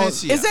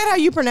 Is that how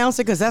you pronounce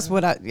it? Because that's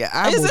what I Is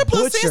it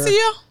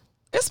Placencia?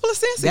 It's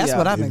Placencia. That's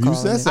what I've been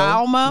calling it.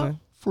 Alma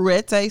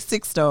Fuerte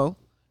Sixto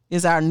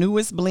is our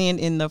newest blend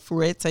in the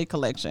Fuerte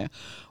collection.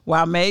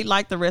 While made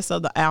like the rest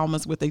of the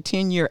Almas with a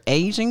 10-year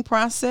aging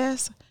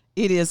process,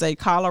 it is a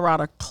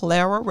Colorado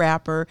Clara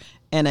wrapper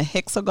and a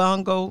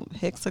hexagonal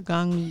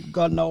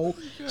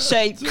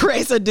shape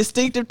creates a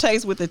distinctive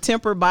taste with a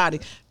tempered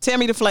body. Tell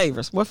me the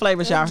flavors. What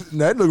flavors, y'all?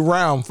 That look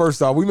round.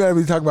 First off, we may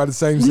be talking about the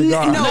same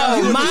cigar.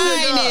 No,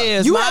 mine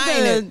is. You have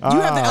the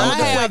El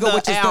Fuego,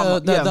 which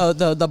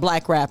is the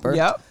black wrapper.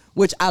 Yep.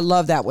 Which I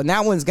love that one.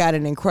 That one's got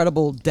an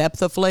incredible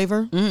depth of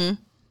flavor. Mm-hmm.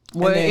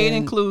 Well, it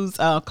includes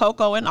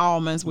cocoa and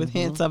almonds with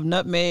hints of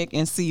nutmeg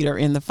and cedar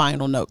in the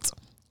final notes.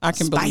 I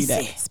can believe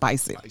that.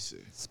 Spicy.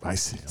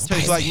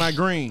 Tastes like my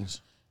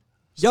greens.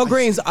 Your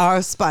greens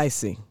are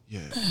spicy.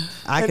 Yeah.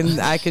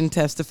 I can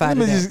testify to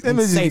that. Let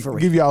me savory.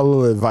 give y'all a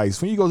little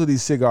advice. When you go to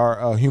these cigar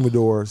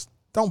humidors,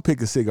 don't pick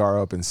a cigar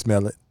up and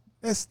smell it.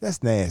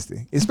 That's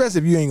nasty,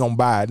 especially if you ain't gonna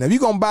buy it. Now, if you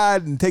gonna buy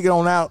it and take it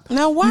on out.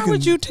 Now, why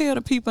would you tell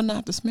the people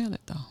not to smell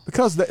it though?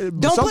 Because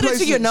don't put it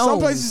to your nose. Some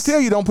places tell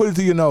you don't put it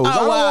to your nose.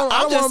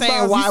 I'm just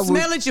saying why you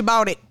smell it, you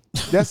bought it.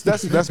 That's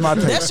my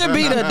take. That should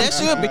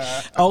be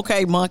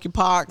okay.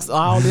 Monkeypox,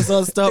 all this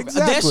other stuff.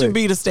 Exactly. That should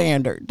be the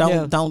standard.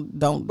 Don't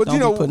be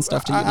putting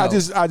stuff to your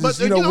nose. I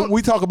just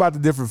we talk about the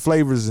different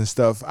flavors and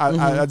stuff. I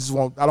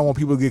don't want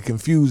people to get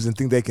confused and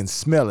think they can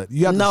smell it.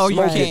 You have to smoke you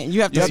can't. It.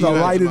 You have to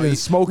light it and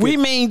smoke it. We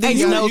mean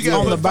these notes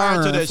on the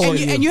burn,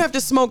 and you have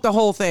to smoke the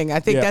whole thing.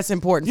 I think that's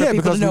important for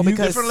people to know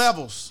because different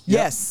levels.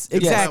 Yes,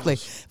 exactly.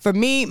 For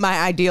me,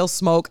 my ideal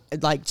smoke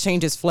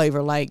changes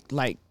flavor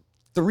like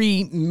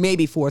 3,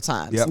 maybe 4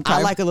 times. Yep.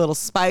 I like a little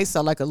spice. I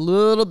like a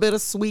little bit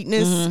of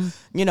sweetness.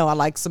 Mm-hmm. I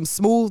like some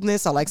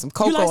smoothness. I like some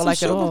cocoa. I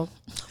like it all.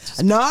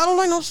 No, I don't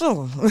like no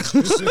sugar.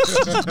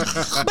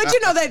 But you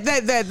know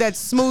that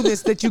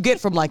smoothness that you get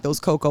from like those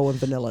cocoa and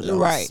vanilla notes.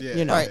 Right. Yeah,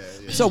 you know. yeah,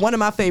 yeah. So one of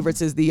my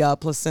favorites is the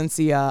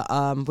Plasencia,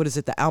 what is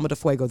it? The Alma de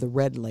Fuego, the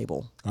red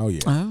label. Oh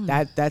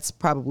yeah. That's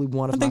probably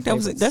one of my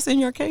favorites. That's in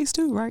your case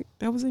too, right?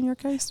 That was in your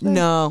case too?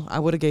 No, I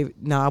would have gave it.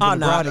 No, I would have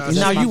brought it.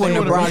 No, you wouldn't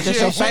have brought it. That's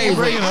your favorite.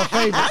 Bringing her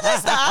favorite.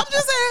 I'm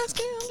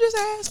just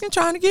asking,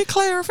 trying to get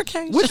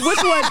clarification. Which one?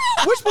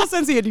 Which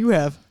Plasencia do you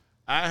have?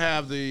 I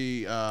have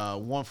the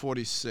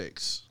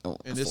 146,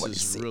 and this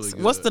is really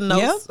good. What's the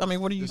notes? Yeah. I mean,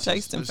 what are you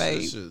tasting,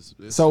 Fade?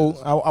 So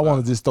I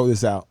want to just throw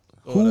this out.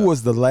 Who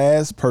was the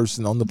last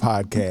person on the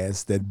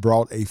podcast that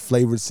brought a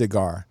flavored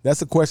cigar?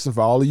 That's a question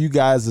for all of you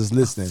guys that's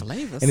listening.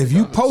 And if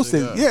you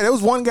posted, there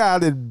was one guy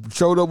that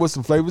showed up with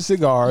some flavored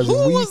cigars.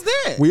 Who and was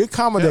that? We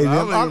accommodated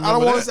him. I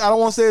don't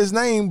want to say his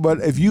name, but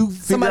if you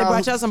Somebody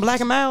brought y'all some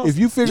Black and Mild. if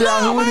you figure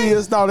out who it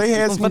is, no, they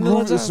had some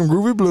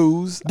groovy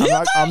blues.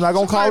 I'm not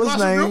gonna call his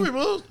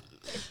name.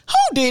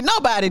 Who did?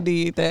 Nobody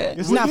did that.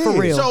 It's not for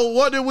real. So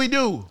what did we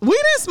do? We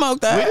didn't smoke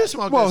that. We didn't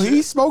smoke Well, that he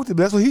shit. smoked it.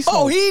 That's what he smoked.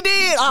 Oh, he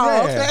did.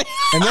 Oh, okay.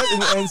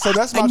 And so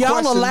that's my And y'all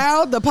question.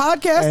 allowed the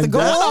podcast to And go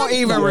that's- I on? don't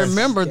even Yes.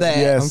 remember that.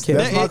 Yes, I'm kidding.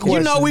 that's my question.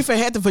 You know, we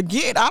had to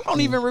forget. I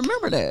don't even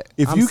remember that.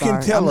 If I'm you sorry.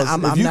 can tell us,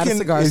 I'm if you not a can,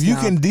 cigar if you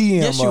snob. can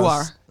DM Yes, us, you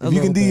are. if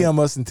you can DM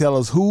us and tell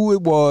us who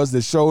it was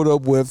that showed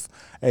up with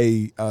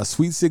a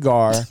sweet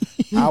cigar,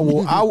 I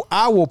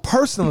will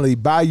personally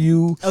buy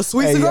you A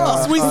sweet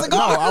cigar? A sweet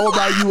cigar. No, I will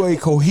buy you a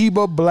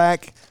Cohiba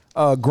Black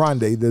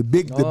Grande, the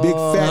big fat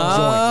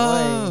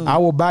joint. I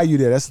will buy you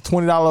that. That's a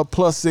 $20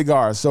 plus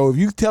cigar. So if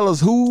you tell us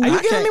who, Are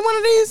you giving me one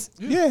of these?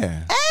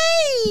 yeah.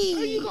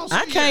 Hey,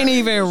 I can't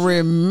even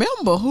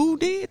remember who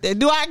did that.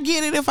 Do I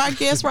get it if I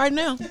guess right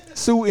now?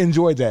 Sue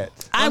enjoyed that.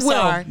 I will.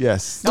 sorry.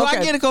 Yes. Do I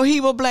Okay. get a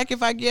Cohiba Black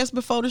if I guess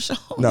before the show?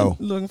 No.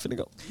 Looking for the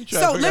go.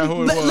 So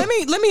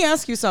let me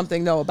ask you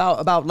something though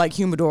about like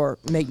humidor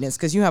maintenance,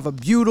 because you have a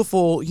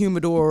beautiful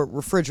humidor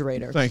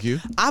refrigerator. Thank you.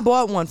 I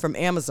bought one from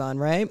Amazon,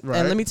 right? Right.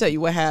 And let me tell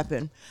you what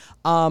happened.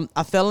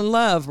 I fell in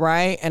love,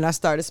 right? And I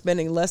started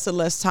spending less and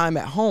less time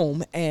at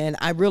home. And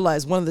I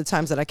realized one of the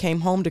times that I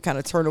came home to kind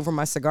of turn over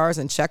my cigars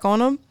and check on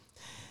them,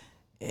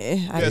 I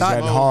It's thought,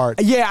 getting hard.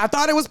 yeah, I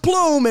thought it was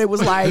plume. It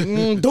was like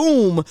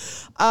doom.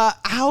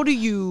 How do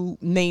you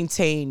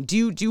maintain?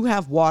 Do you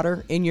have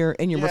water in your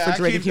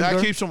refrigerated humidor?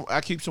 I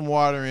keep some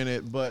water in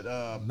it, but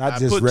Not I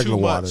just put regular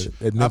too water.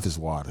 much. Memphis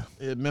water.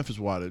 Memphis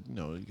water.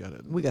 No, you got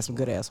it. We got some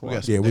good ass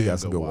water. Yeah, we got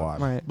some good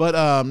water. Right. But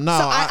no,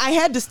 So I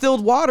had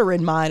distilled water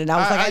in mine, and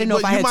I was like, I didn't know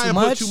if I had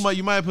too much.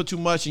 You might have put too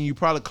much, and you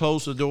probably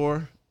closed the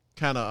door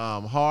kind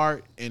of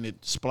hard, and it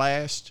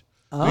splashed.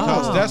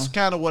 Because that's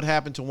kind of what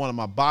happened to one of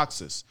my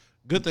boxes.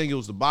 Good thing it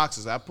was the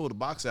boxes. I pulled the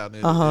box out,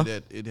 and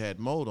it had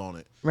mold on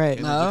it. Right. And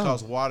it was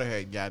because water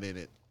had got in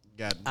it.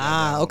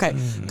 Okay.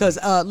 Because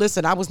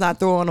listen, I was not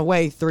throwing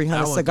away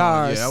 300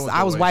 cigars.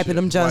 I was wiping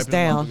them just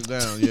down.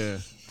 Yeah.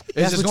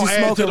 That's what you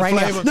smoking right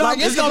now. No,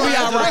 it's gonna be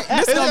all right.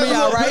 It's gonna be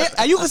all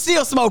right. You can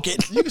still smoke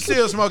it. You can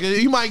still smoke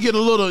it. You might get a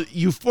little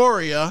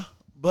euphoria,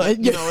 but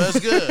you know that's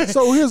good.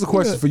 So here's a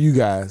question for you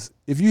guys: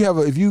 if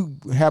you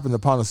happen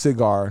upon a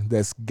cigar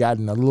that's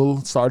gotten a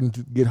little starting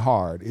to get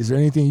hard, is there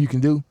anything you can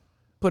do?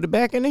 Put it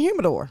back in the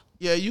humidor.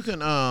 Yeah, you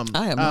can. I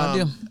have no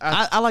idea.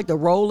 I like to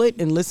roll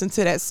it and listen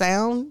to that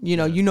sound. You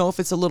know if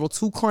it's a little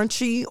too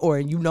crunchy, or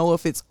you know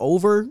if it's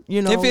over.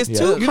 You know If it's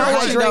too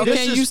crunchy, though,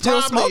 can you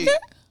still smoke it?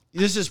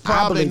 This is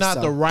probably believe not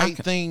so. the right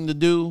thing to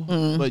do,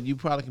 but you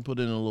probably can put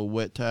it in a little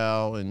wet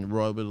towel and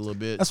rub it a little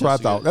bit. That's what I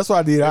thought. That's what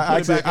I did. I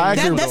actually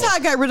That's how I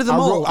got rid of the I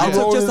mold. I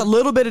took rolled just it- a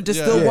little bit of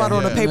distilled water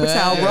on a paper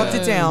towel, rubbed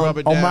it down. Rub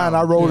it on down. mine.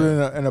 I rolled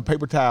it in a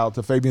paper towel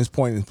to Fabian's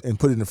point and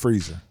put it in the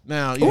freezer.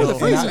 Now you know,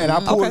 And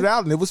I pulled it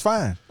out and it was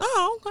fine.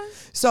 Oh, okay.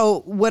 So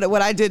what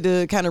I did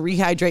to kind of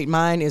rehydrate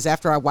mine is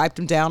after I wiped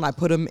them down, I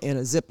put them in a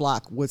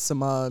Ziploc with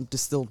some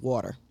distilled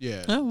water.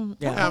 Yeah.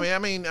 Yeah.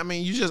 I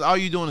mean, you just all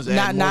you doing is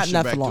Not- add not moisture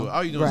for back long. to it.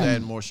 All you doing Right. is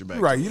add moisture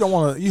back. Right. You don't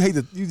want to. You hate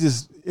to. You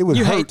just. It would.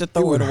 You hurt. hate to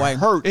throw would it away.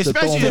 Hurt. to throw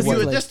Especially them if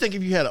you away. just think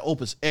if you had an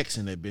Opus X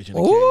in that bitch in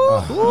the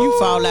Ooh, cave. you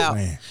fall out.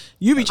 man.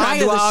 You be trying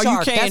to do all you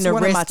can That's to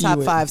one of my rescue top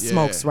it. 5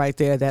 smokes right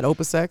there. That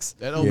Opus X.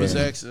 That Opus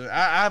Yeah. X,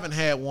 I haven't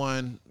had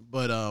one,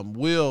 but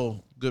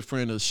Will, good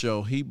friend of the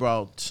show, he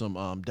brought some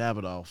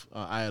Davidoff.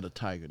 I had a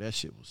Tiger. That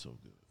shit was so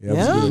good. Yeah, it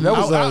was good. That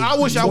was I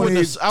wish I wouldn't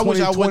have- I wish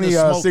I wouldn't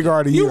have smoked cigar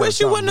of the You year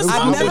wish or you wouldn't have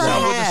something. I've I never wish I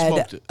would've had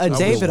smoked it. a I wish.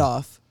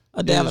 Davidoff.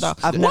 A Davidoff.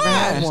 I've never Why?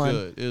 had It's one.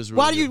 good. It's really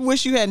Why do you good.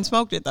 wish you hadn't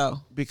smoked it though?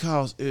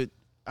 Because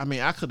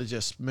I could have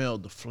just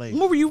smelled the flavor.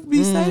 What were you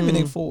be saving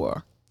it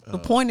for? The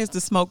point is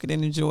to smoke it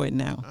and enjoy it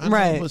now. I know,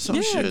 Right. But some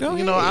Yeah, shit, go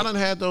you know, ahead. I done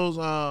had those.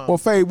 Well,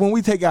 Faye, when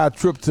we take our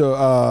trip to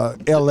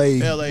L.A.,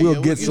 LA, we'll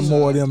yeah, get we'll some get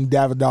more of them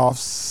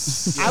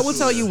Davidoffs. I will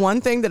tell you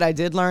one thing that I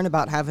did learn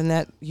about having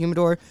that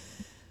humidor.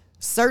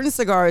 Certain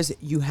cigars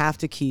you have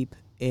to keep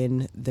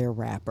in their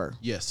wrapper.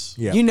 Yes.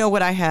 Yeah. You know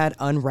what I had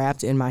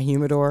unwrapped in my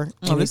humidor?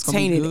 Oh, And this it gonna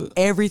be tainted good.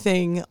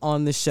 everything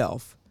on the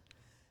shelf.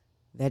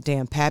 that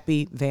damn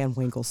Pappy Van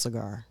Winkle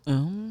cigar.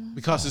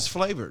 Because it's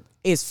flavored.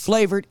 It's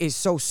flavored. It's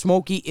so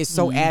smoky. It's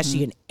so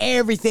ashy, and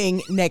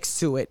everything next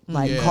to it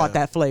caught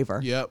that flavor.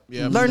 Yep.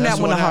 Learned that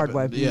one the hard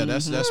way. Yeah,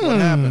 that's what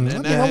happened.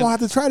 And I think I'm gonna have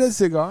to try that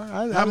cigar.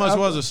 how much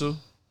was it, Sue?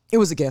 It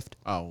was a gift.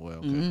 Oh well,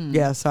 okay.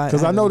 Yeah, so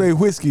Because I know their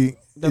whiskey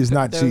is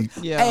not cheap.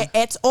 Yeah.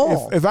 At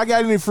all. If I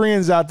got any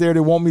friends out there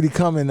that want me to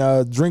come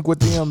and drink with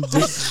them,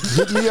 just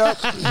hit me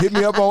up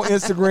on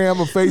Instagram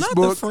or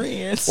Facebook,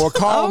 friends. or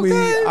call me.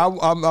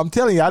 I'm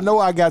telling you, I know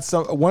I got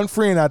one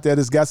friend out there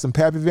that's got some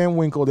Pappy Van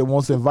Winkle that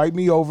wants to invite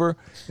me over,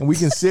 and we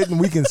can sit and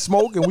we can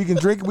smoke and we can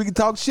drink and we can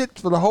talk shit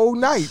for the whole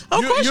night.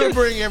 You'll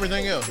bring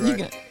everything else,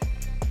 right?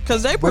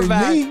 Because they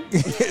provide.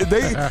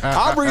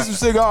 I'll bring some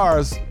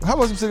cigars. How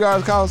much some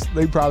cigars cost?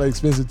 They probably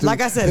expensive too. Like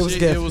I said, it was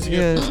gift. It was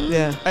gift.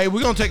 Yeah. Hey,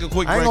 we're gonna take a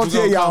quick break. I ain't gonna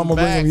tell y'all I'm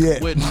gonna bring them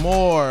yet. With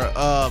more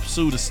of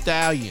Sue the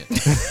Stallion.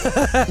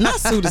 Not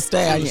Sue the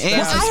Stallion.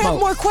 And I have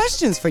more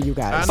questions for you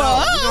guys. I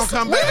know. We're gonna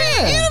come back.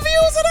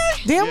 Interviews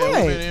today? Damn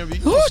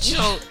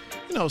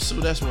right. You know,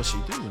 Sue, that's what she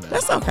do now.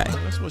 That's okay.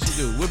 That's what she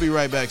do. We'll be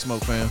right back,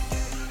 Smoke Fam.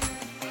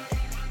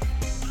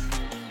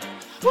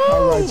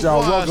 All right, y'all.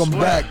 Welcome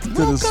back to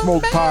the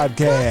Smoke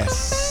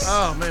Podcast.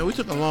 Oh man, we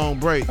took a long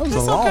break. That was a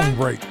long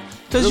break.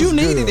 Because you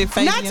needed it,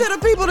 Fabian. Not to the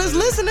people that's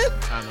listening.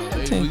 I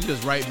know. We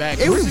just right back.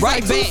 It was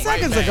right like back. 2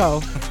 seconds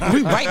ago.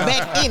 We right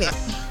back in it.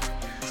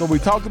 So we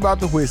talked about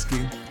the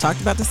whiskey.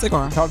 Talked about the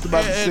cigar. Talked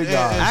about the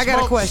cigar. I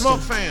got a question.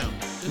 Smoke Fam,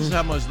 this is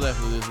how much left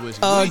of this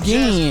whiskey.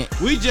 Again.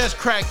 We just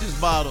cracked this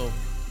bottle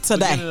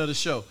Today. beginning of the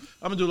show.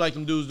 I'm gonna do like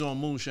them dudes doing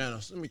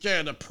moonshiners. Let me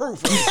carry the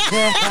proof.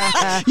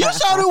 You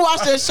sure do watch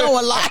that show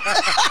a lot.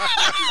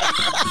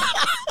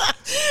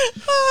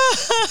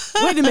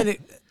 Wait a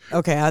minute.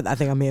 Okay, I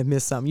think I may have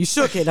missed something. You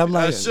shook it. I'm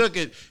like, I shook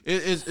it.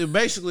 It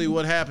basically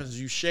what happens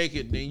is you shake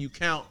it, then you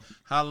count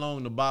how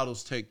long the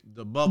bottles take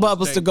the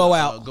bubbles to go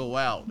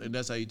out. And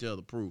that's how you tell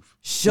the proof.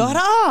 shut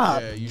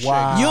up. Yeah, you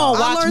Wow. You don't I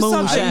watch learned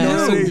something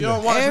moonshine. new. You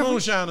don't watch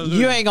moonshiners. Do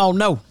You ain't gonna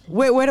know.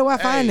 Where do I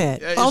find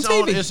that? It's On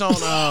TV. It's on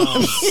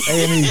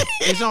A&E.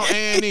 It's on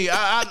A&E.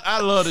 I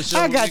love the show.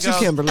 I got you,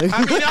 Kimberly.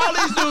 I mean,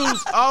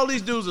 all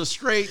these dudes are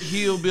straight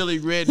hillbilly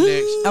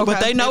rednecks. But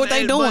they know what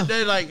they doing. But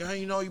they like, hey,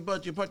 you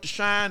put the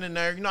shine in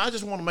there. I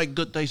just want to make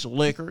good taste of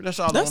liquor. That's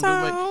all That's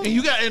I want to all. make. And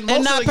you got most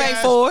And not of the pay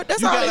guys, for it.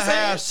 That's you all gotta they saying.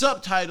 have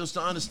subtitles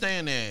to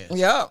understand that.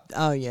 Yep.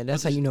 Oh yeah,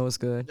 that's how you know it's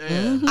good.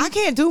 Yeah. I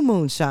can't do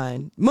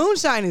moonshine.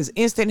 Moonshine is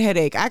instant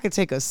headache. I could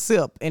take a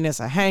sip and it's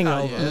a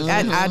hangover. Oh,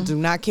 yeah. I do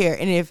not care.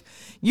 And if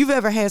you've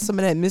ever had some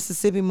of that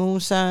Mississippi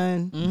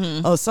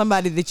moonshine or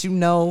somebody that you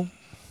know,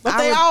 But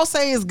they all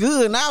say it's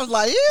good, and I was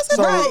like, is it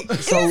right?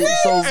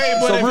 Hey,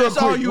 but if real it's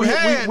all quick, you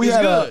had, we it's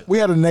had good. we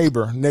had a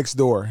neighbor next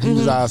door. He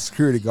was our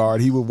security guard.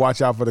 He would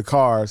watch out for the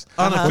cars.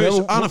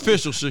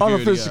 Unofficial security.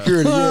 Unofficial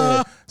security,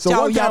 yeah. So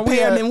one y'all time we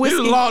pay him had, in He's whiskey.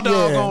 a law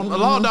dog Yeah. on a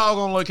law dog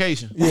on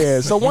location. yeah.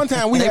 So one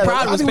time we They had,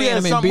 probably was paying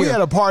him in we beer. had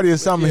a party or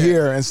something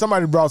here, and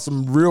somebody brought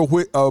some real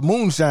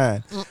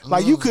moonshine.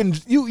 Like you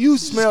couldn't, you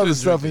smell the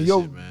stuff, and drink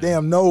your that shit, man.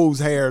 damn nose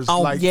hairs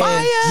Oh, like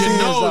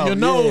yeah. Your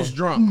nose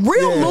drunk.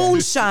 Real Yeah.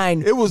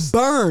 moonshine It was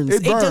burns.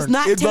 It does burned.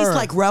 not It taste burned.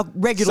 like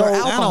regular So-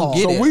 alcohol.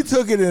 get So it. we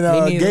took it and Me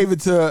neither. gave it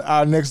to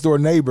our next door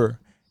neighbor,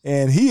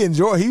 and he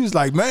enjoyed. He was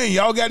like, "Man,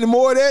 y'all got any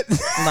more of that?"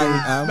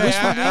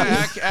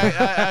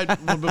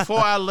 Man, before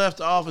I left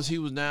the office, he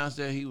was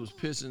downstairs. He was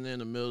pissing in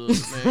the middle of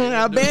the man.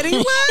 I bet he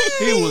was.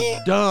 He was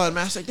done,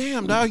 man. I said,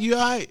 "Damn, dog, you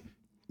all right?"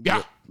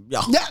 Yeah.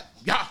 Yeah.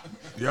 Yeah.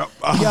 Yep.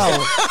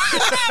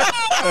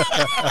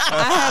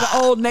 I had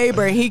an old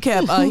neighbor. He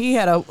kept. He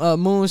had a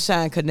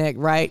moonshine connect,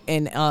 right,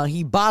 and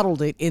he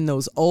bottled it in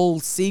those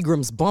old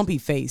Seagram's bumpy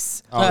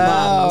face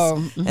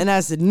bottles. And I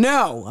said,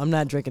 "No, I'm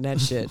not drinking that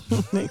shit."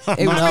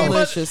 It was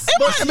delicious. It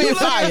might have been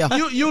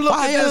fire. You look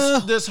Fire.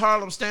 at this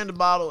Harlem Standard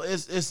bottle.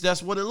 It's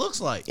that's what it looks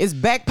like. It's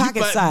back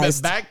pocket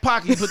sized. Back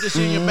pocket. You put this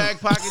shit in your back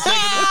pocket. Take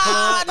it to the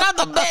club. Not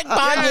the back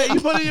pocket. Yeah, you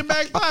put it in your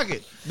back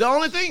pocket. The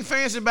only thing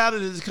fancy about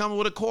it is it's coming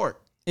with a cork.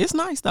 It's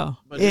nice though.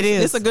 But It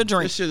is. It's a good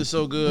drink. This shit is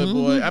so good,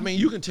 boy. I mean,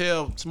 you can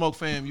tell, Smoke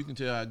Fam, you can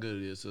tell how good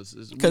it is.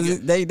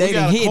 Because they we got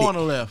done a hit corner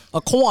it. left.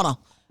 A corner.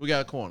 We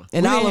got a corner.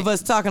 And all of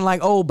us talking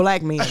like old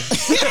black men.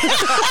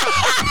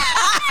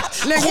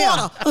 Look here.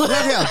 Look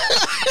here.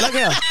 Look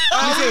here.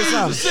 Let me tell you The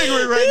something.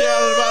 cigarette right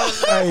down at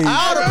the bottom. Hey,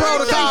 All the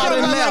protocol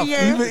in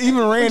left.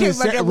 even Randy, Keep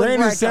like that with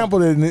Randy right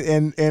sampled it,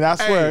 and I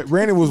swear, Hey.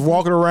 Randy was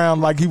walking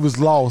around like he was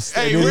lost.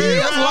 Hey, And then really?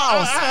 he-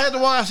 I had to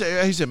watch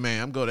it. He said,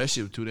 "Man, I'm good. That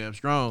shit was too damn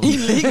strong."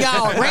 He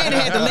gone. Randy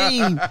had to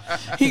leave.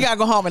 He got to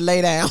go home and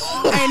lay down.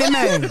 Ain't it,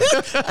 man?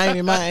 Ain't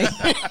it, man?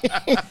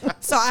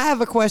 So I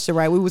have a question,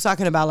 right? We were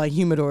talking about like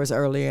humidors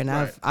earlier, and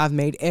Right. I've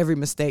made every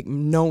mistake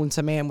known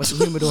to man with a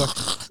humidor.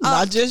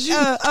 Not just you.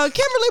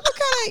 Kimberly, what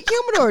kind of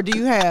humidor do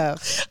you have?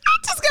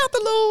 I just got the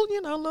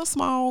little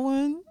small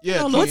one.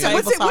 Yeah, What's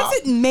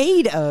it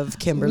made of,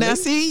 Kimberly? Now,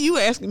 see, you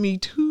asking me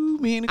too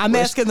many I'm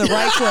questions. asking the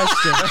right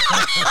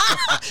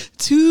question.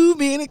 Too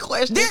many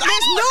questions.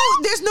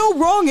 There's no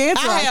wrong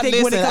answer. I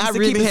think when it comes I to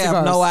really keeping have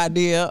cigars. no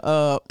idea.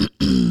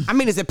 I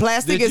mean, is it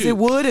plastic? Is it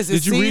wood? Is it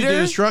Did you read the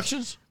cedar?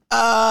 instructions? No,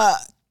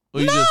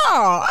 Or you I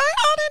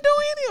just- didn't do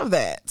any of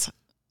that.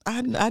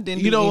 I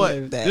didn't. You know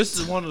what? That. This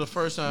is one of the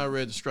first time I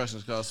read the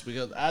instructions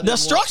because I the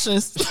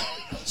instructions.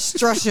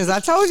 Instructions. I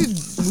told you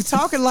we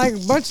talking like a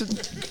bunch of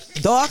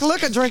dark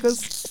liquor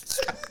drinkers.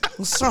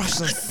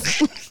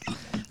 Instructions.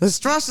 The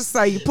instructions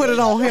say you put it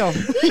on him.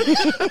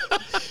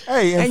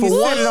 Hey, and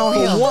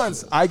for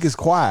once, Ike is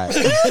quiet.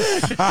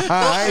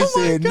 I ain't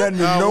said nothing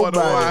to nobody.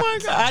 Oh my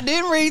God. I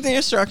didn't read the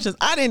instructions.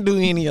 I didn't do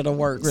any of the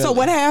work. Really. So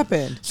what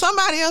happened?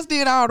 Somebody else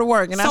did all the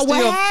work, and I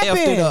still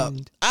effed it up.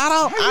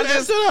 I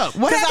just it up.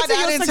 What happened to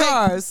your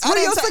cigars? What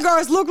do your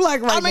cigars look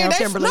like right now,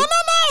 Kimberly? No,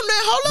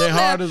 hold on. They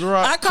hard as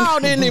rock. I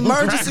called in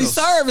emergency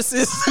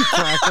services.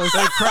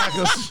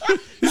 Crackers.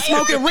 You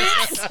smoking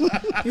Ritz?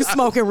 You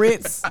smoking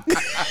Ritz? They are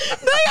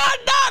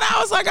not. I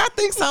was like, I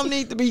think something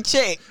needs to be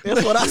checked.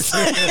 That's what I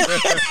said.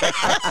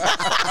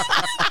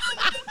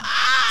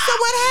 So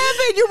what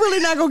happened? You're really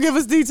not gonna give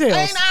us details.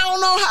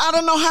 I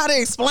don't know how to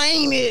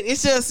explain it.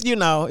 It's just,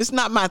 it's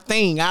not my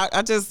thing.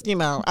 I just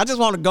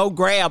want to go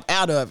grab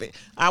out of it.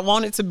 I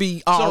want it to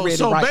be already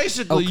so right.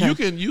 basically, you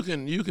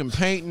can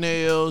paint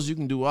nails, you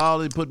can do all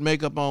that, put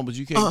makeup on, but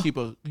you can't keep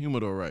a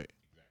humidor right.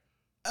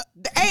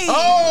 Hey!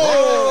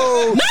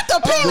 Oh! Not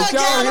the peanut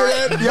gallery.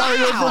 Y'all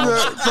hear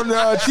that from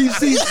the cheap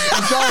seats?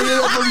 Y'all hear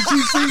that from the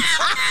cheap seats?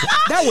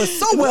 That was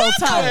so well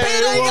timed.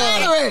 Peanut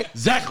gallery.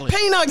 Exactly.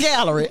 Peanut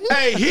gallery.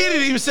 Hey, he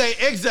didn't even say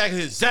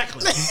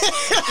exactly.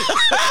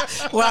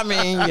 Well, I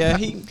mean, yeah,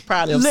 he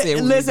probably upset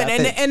with Listen, me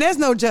about that. and there's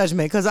no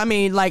judgment because I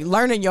mean, like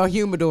learning your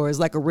humidor is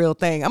like a real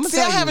thing. I'm gonna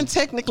I haven't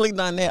technically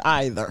done that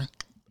either.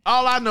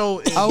 All I know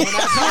is when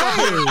I come up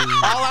here,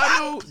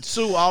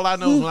 all I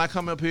know is when I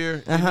come up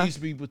here, it needs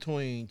to be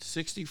between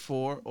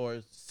 64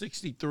 or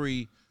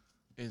 63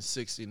 and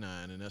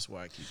 69, and that's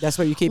why I keep it. That's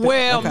where you keep it?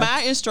 Well, Okay.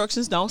 my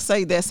instructions don't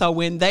say that, so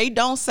when they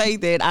don't say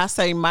that, I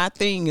say my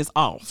thing is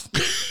off.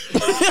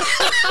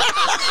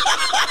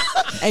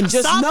 And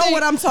just know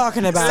what I'm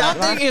talking about.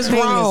 Something is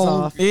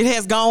wrong. It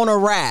has gone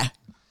awry.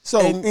 So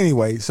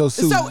anyway,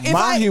 Sue,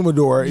 my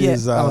humidor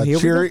is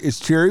cherry. It's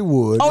cherry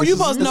wood. Oh, you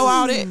supposed to know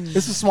all that.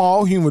 It's a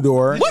small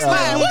humidor. What's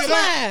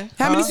mine?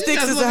 How many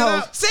sticks does it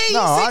hold? See,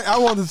 I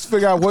wanted to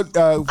figure out what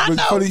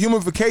for the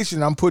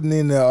humidification. I'm putting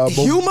in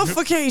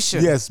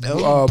humidification. Yes,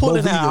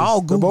 pulling out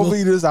all the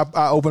Bovitas.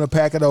 I open a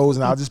pack of those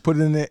and I'll just put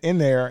it in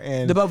there.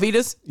 And the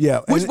Bovitas.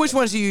 Yeah. Which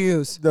ones do you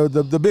use?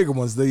 The bigger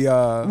ones.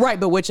 Right,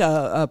 but which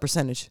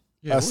percentage?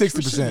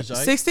 60%.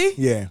 60?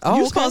 Yeah. Oh,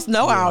 you supposed to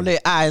know all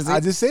that, Isaac.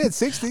 I just said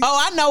 60.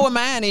 Oh, I know what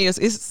mine is.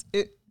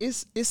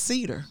 It's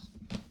cedar.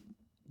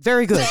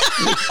 Very good.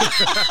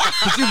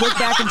 Did you look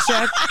back and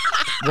check?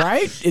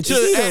 Right? It's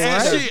cedar,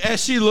 right?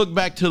 As she looked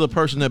back to the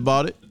person that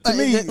bought it. To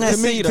me,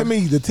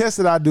 the test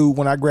that I do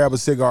when I grab a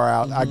cigar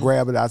out, I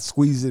grab it, I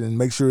squeeze it, and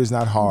make sure it's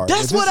not hard.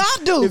 That's what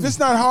I do. If it's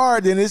not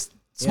hard, then it's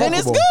smokable. Then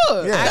it's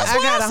good. Yeah. That's I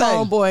what got I a say.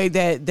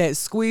 homeboy that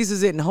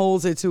squeezes it and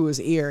holds it to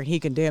his ear, and he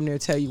can damn near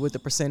tell you what the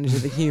percentage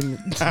of the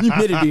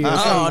humidity is.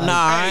 Oh, no,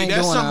 I Hey, ain't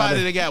that's doing somebody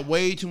all that got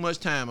way too much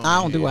time on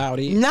I don't their do head. all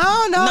that.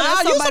 No,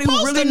 that's you somebody who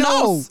supposed really to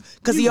know. knows.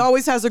 Because he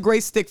always has a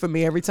great stick for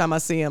me every time I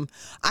see him.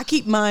 I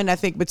keep mine, I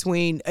think,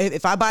 between,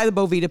 if I buy the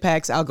Bovita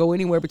packs, I'll go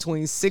anywhere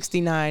between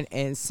 69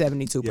 and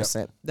 72%.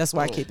 Yep. That's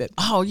why I keep it.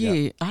 Oh,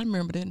 yeah. I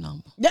remember that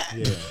number. Yeah.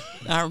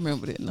 I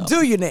remember that number.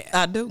 Do you now?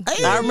 I do.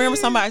 I remember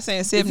somebody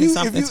saying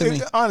 70-something to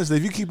me. Honestly,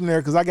 if you keep them there,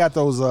 because I got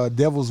those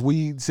Devil's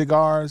Weed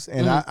cigars,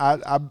 and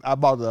I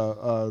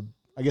bought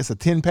I guess a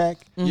 10-pack.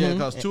 Yeah,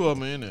 because two of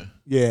them are in there.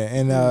 Yeah,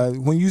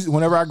 and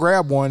whenever I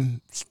grab one,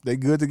 they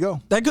good to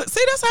go. That good.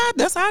 See,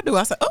 that's how I do.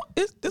 I say, oh,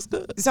 it's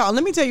good. So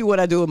let me tell you what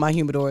I do with my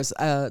humidors.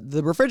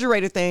 The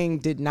refrigerator thing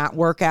did not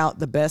work out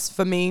the best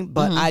for me,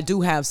 but I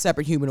do have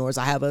separate humidors.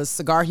 I have a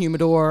cigar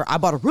humidor. I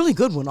bought a really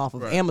good one off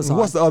of Amazon.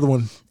 What's the other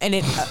one? And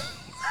it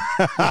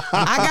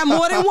I got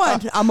more than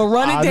one. I'm gonna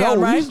run it down,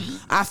 right?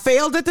 I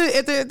failed at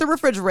the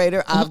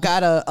refrigerator. I've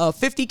got a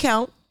 50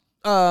 count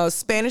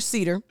Spanish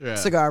cedar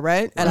cigar,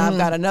 right? And I've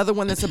got another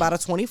one that's about a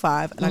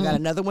 25, and I got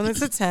another one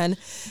that's a 10,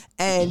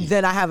 and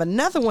then I have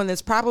another one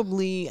that's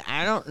probably,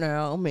 I don't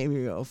know,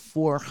 maybe a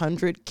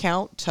 400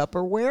 count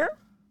Tupperware.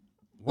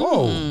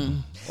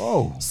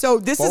 Whoa. So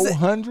this is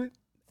 400?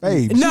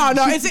 Babe. No,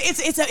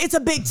 it's a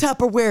big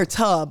Tupperware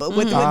tub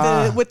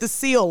with the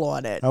seal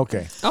on it.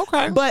 Okay.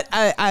 But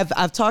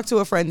I've talked to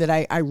a friend that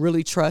I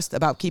really trust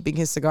about keeping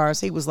his cigars.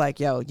 He was like,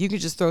 "Yo, you can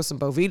just throw some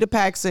Bovita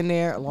packs in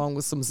there along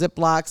with some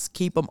Ziplocs,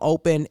 keep them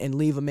open and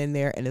leave them in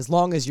there. And as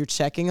long as you're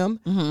checking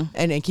them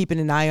and keeping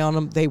an eye on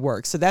them, they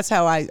work." So that's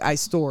how I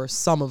store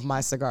some of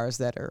my cigars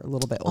that are a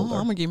little bit older.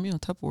 I'm gonna give me a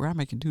Tupperware. I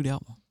make you do that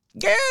one.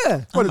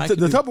 Yeah. But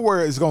the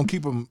Tupperware is going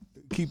to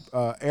keep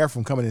air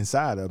from coming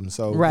inside of them.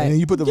 So right. And then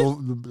you put the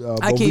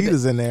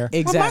Bovitas in there.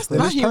 Exactly.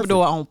 My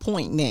humidor on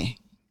point now.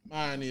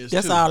 Mine is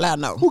That's too. all I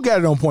know. Who got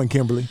it on point,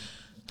 Kimberly?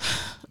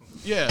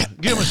 Yeah,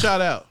 give him a shout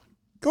out.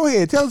 Go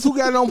ahead. Tell us who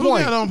got it on Who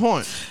point. got it on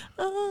point?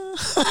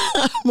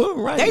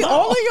 Right they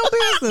all in your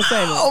business,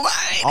 ain't it? Oh,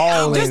 right.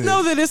 All Just in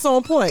know it. that it's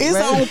on point. It's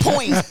right? on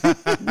point.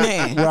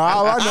 Man. Well,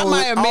 all I know,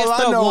 might have messed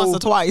up once or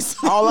twice.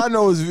 All I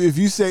know is if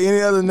you say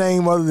any other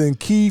name other than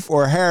Keith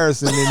or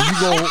Harrison, then you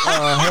gonna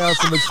have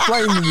some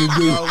explaining to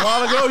do. A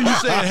while ago, you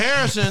said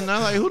Harrison.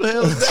 I'm like, who the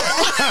hell is that?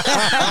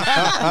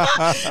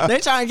 They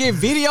trying to get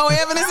video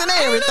evidence and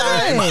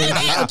everything.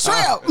 A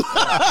trip.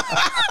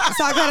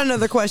 So I got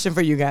another question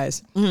for you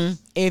guys. Mm-hmm.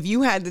 If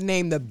you had to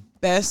name the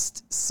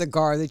best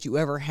cigar that you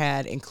ever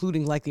had,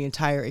 including like the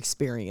entire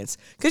experience,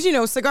 because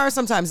cigar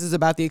sometimes is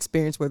about the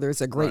experience, whether it's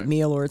a great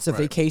meal or it's a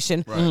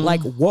vacation. Right.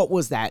 Like, what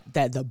was that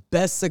the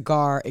best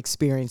cigar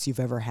experience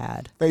you've ever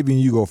had? Fabian,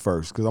 you go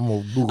first because I'm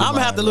gonna Google. I'm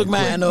gonna have to look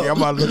mine up. Yeah, I'm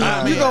about to look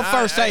mine You up. go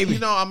first,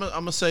 Fabian. I'm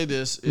gonna say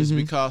this is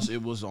because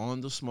it was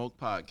on the Smoke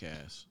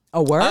podcast.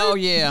 Oh, word? Oh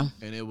yeah,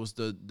 and it was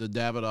the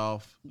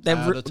Davidoff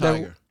the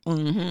Tiger.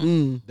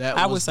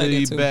 That was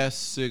the that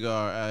best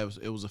cigar.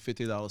 It was a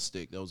 $50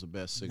 stick. That was the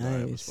best cigar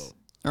I ever smoked.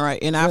 All right,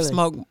 and I've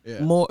smoked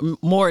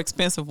more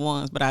expensive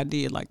ones, but I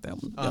did like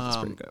that one. That was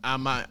pretty good.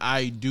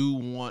 I do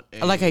want.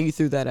 I like how you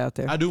threw that out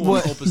there. I do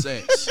want Opus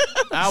X.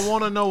 I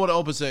want to know what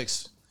Opus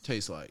X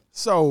tastes like.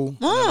 So,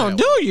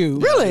 do you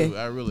really?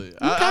 I really. Okay.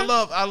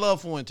 I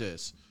love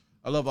Fuentes.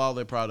 I love all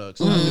their products.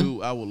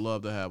 I would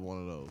love to have one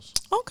of those.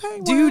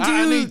 Okay.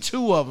 I need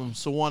two of them,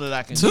 so one that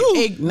I can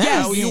get.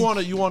 Yeah, you want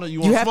to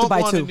smoke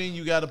buy one, two. and then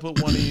you got to put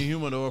one in your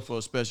humidor for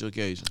a special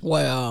occasion.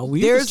 Well,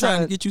 we was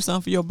trying to get you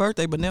something for your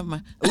birthday, but never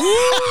mind.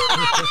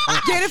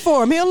 Get it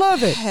for him. He'll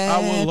love it. I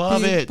will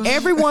love it.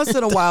 Every once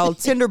in a while,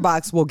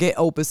 Tinderbox will get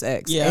Opus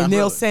X, and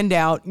they'll send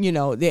out,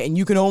 and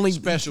you can only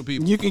special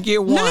people. You can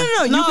get one.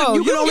 No.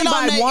 You can only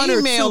buy one or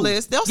email two.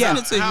 list. They'll send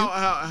it to you.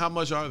 How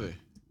much are they?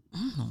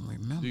 I don't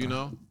remember. Do you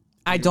know?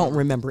 I don't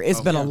remember. It's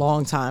been a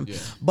long time. Yeah.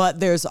 But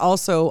there's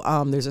also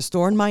there's a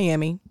store in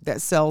Miami that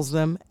sells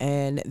them,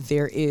 and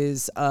there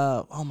is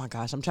oh my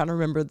gosh, I'm trying to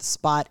remember the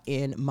spot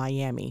in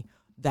Miami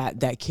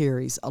that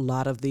carries a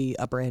lot of the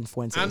upper end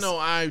Fuentes. I know.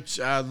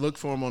 I looked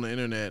for them on the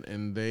internet,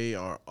 and they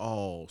are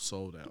all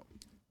sold out.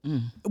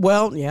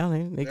 Well, yeah,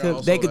 they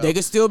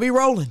could still be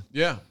rolling.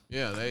 Yeah.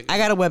 I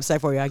got a website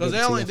for you. Because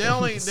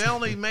they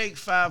only make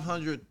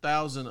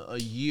 500,000 a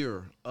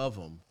year of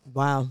them.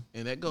 Wow.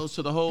 And that goes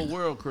to the whole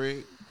world,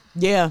 Craig.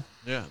 Yeah,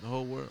 the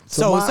whole world.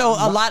 So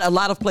a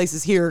lot of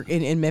places here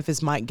in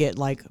Memphis might get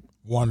like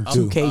one or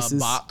two cases,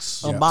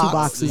 box. two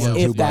boxes,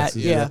 if that.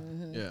 Yeah.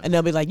 And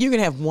they'll be like, you can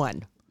have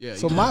one. Yeah.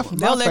 So my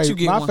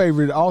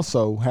favorite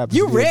also happens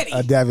to be ready?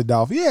 a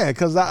Davidoff. Yeah,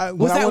 because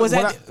what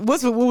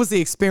was the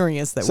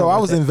experience that? So I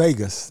was in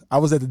Vegas. I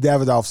was at the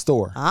Davidoff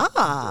store.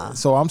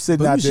 So I'm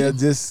sitting out there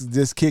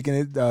just kicking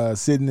it,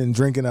 sitting and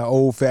drinking an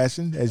old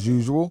fashioned as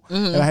usual.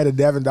 And I had a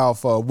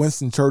Davidoff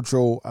Winston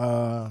Churchill.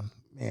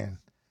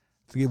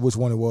 Forget which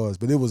one it was,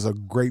 but it was a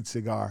great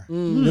cigar.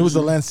 It was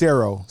a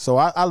Lancero. So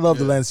I love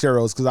the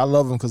Lanceros because I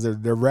love them because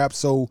they're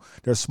wrapped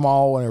they're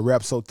small and they're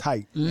wrapped so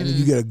tight, and then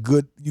you get a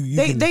good.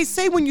 They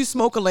say when you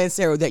smoke a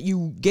Lancero that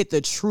you get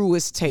the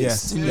truest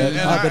taste.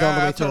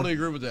 I totally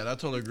agree with that. I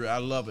totally agree. I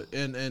love it.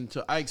 And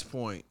to Ike's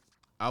point,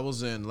 I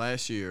was in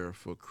last year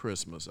for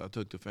Christmas. I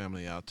took the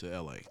family out to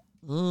L.A.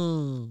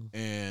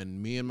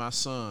 And me and my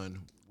son,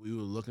 we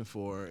were looking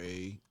for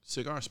a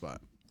cigar spot.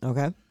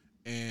 Okay.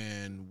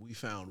 And we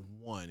found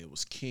one. It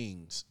was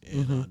King's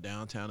in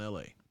downtown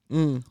L.A.,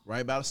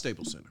 right by the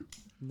Staples Center.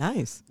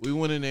 Nice. We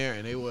went in there,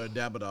 and they were a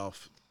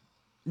Davidoff,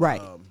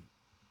 right?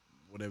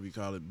 Whatever you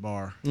call it,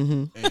 bar.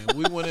 And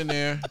we went in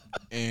there,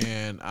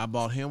 and I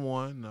bought him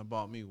one, and I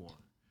bought me one.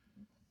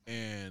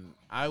 And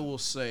I will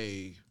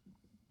say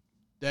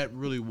that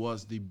really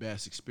was the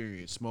best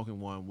experience,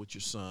 smoking one with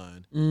your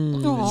son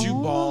that you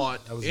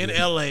bought in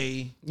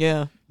L.A.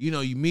 Yeah.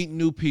 You meet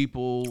new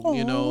people,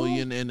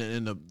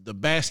 and the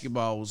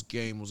basketball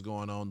game was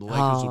going on. The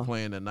Lakers were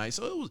playing that night.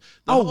 So it was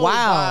the whole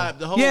vibe.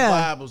 The whole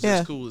vibe was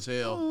just cool as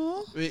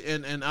hell.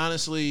 And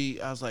honestly,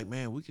 I was like,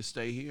 man, we could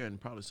stay here and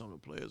probably some of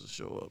the players will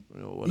show up.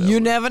 Whatever. You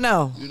never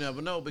know. You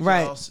never know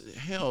because,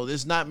 hell,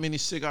 there's not many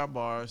cigar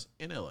bars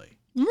in L.A.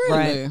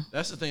 Really? Right.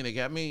 That's the thing that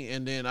got me.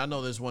 And then I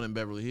know there's one in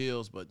Beverly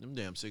Hills, but them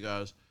damn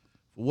cigars,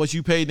 for what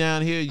you pay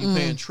down here, you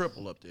paying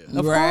triple up there.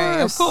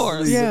 Of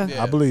course. Yeah.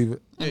 I believe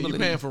it. Yeah, you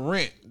paying for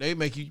rent. They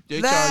charge you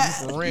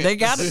for rent. They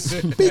got it.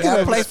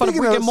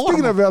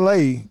 Speaking of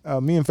L.A.,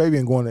 me and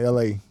Fabian going to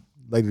L.A.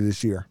 later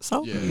this year.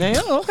 So okay.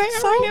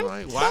 All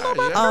right.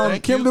 Wow.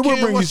 Kim, we'll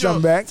bring you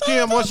something back.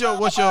 Kim, what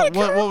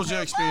was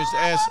your experience?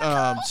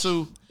 Ask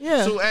Sue.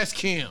 Yeah. Sue, ask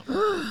Kim.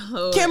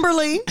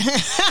 Kimberly.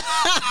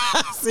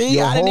 See,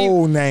 Your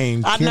whole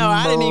name. I know.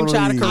 I didn't even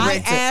try to I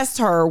correct it. asked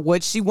her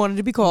what she wanted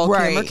to be called,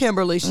 Kim or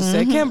Kimberly. She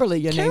said, Kimberly,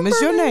 your name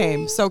is your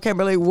name. So,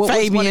 Kimberly, what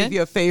was one of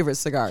your favorite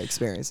cigar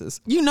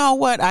experiences? You know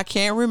what? I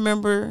can't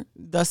remember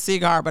the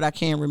cigar, but I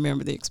can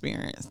remember the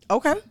experience.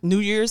 Okay. New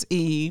Year's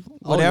Eve,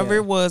 whatever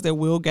it was that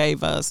Will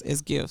gave us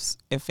as gifts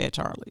at Fat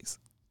Charlie's.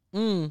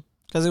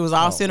 Because it was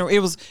all center. It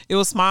was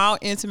small,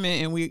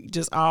 intimate, and we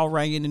just all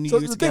rang in the New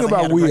Year's The together. thing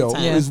about had a great Will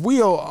time. is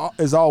Will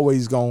is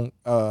always going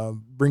to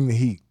bring the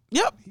heat.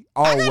 Yep.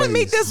 Always. I gotta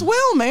meet this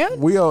Will, man.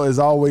 Will is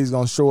always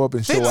gonna show up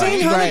and show out.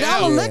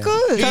 $1,500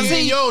 liquor. Because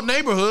he in your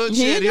neighborhood.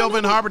 Shit, he over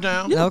in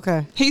Harbortown. Yeah.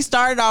 Okay. He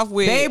started off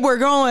with Babe, we're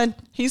going.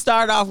 He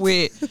started off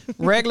with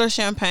regular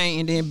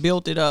champagne and then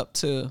built it up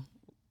to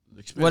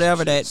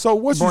whatever that. So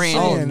what you're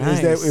brand saying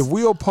is that if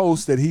Will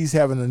posts that he's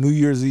having a New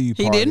Year's Eve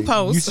party, didn't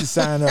post. you should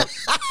sign up.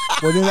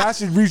 Well, then I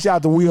should reach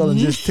out to Will and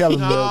just tell him.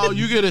 No,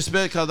 you get a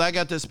special because I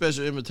got that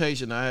special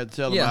invitation. I had to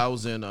tell him I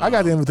was in. I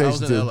got the invitation I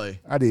was in too. LA.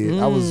 I did.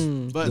 I was.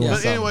 But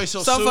anyway,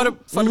 so Sue,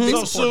 for the big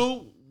so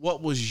Sue,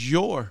 what was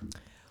your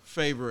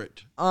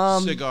favorite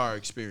cigar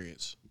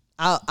experience?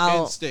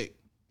 I'll stick.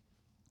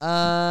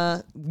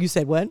 You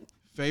said what?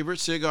 Favorite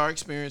cigar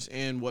experience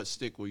and what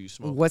stick were you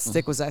smoking? What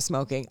stick was I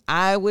smoking?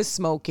 I was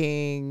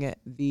smoking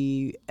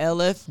the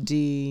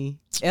LFD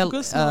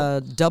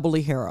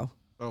Doubly Hero.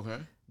 Okay.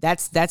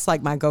 That's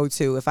like my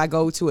go-to. If I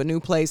go to a new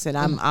place and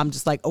I'm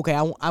just like, okay,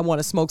 I want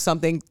to smoke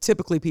something.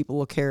 Typically, people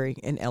will carry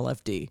an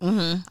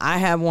LFD. I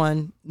had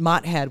one.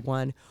 Mott had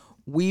one.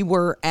 We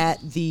were at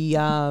the.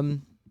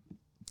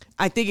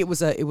 I think it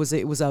was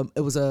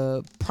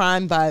a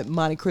Prime by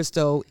Monte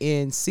Cristo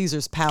in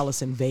Caesar's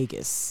Palace in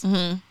Vegas.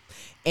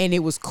 And it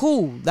was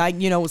cool. Like,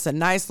 it's a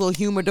nice little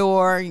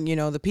humidor.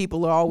 The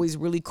people are always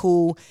really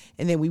cool.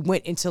 And then we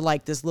went into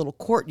like this little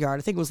courtyard.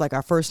 I think it was like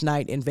our first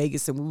night in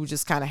Vegas, and we were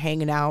just kind of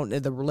hanging out.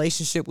 And the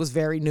relationship was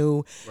very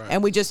new. Right.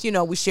 And we just,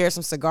 we shared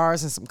some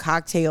cigars and some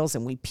cocktails,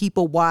 and we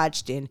people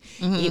watched, and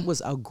it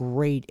was a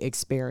great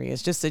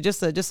experience. Just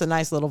a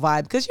nice little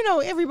vibe. Because,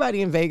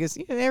 everybody in Vegas,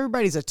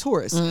 everybody's a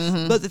tourist.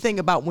 But the thing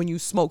about when you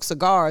smoke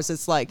cigars,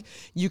 it's like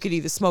you can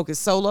either smoke it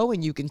solo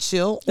and you can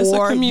chill, it's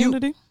a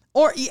community.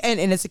 And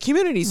it's a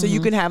community, so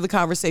you can have the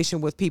conversation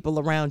with people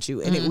around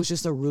you, and it was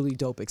just a really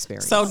dope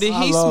experience. So did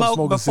he smoke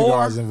before?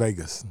 Cigars in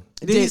Vegas.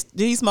 Did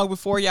he smoke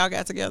before y'all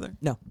got together?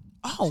 No.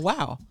 Oh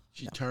wow.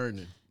 She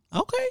turning.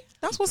 Okay,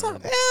 that's what's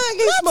up. Yeah,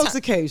 he smokes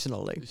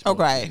occasionally.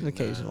 Okay,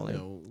 occasionally.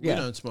 We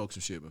done smoked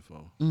some shit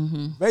before.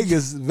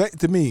 Vegas,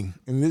 to me,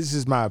 and this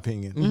is my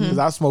opinion, because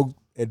I smoked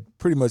at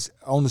pretty much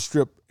on the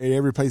strip at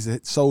every place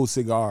that sold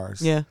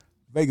cigars. Yeah.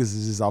 Vegas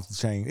is just off the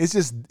chain. It's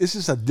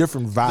just a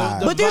different vibe.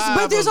 But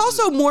there's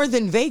also more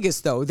than Vegas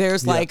though.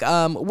 There's like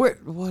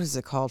what is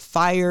it called?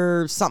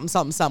 Fire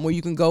something where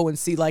you can go and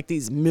see like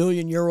these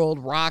 1,000,000-year-old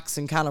rocks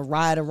and kind of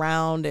ride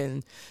around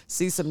and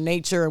see some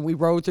nature. And we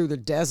rode through the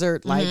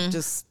desert like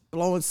just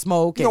blowing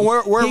smoke. And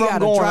wherever I'm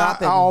going, I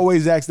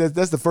always ask that.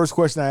 That's the first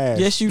question I ask.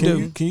 Yes, you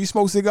do. Can you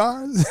smoke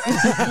cigars?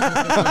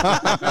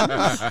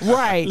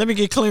 Right. Let me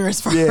get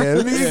clearance first. Yeah.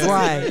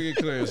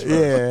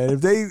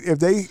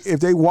 If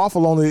they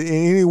waffle on it in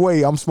any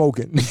way, I'm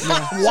smoking.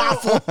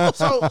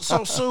 Waffle.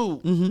 So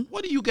Sue,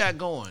 what do you got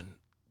going?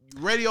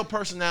 Radio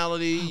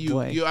personality, you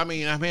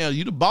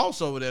the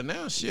boss over there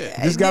now. Shit,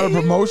 just got a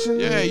promotion.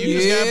 Yeah,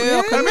 you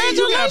got promotion.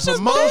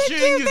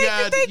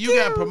 You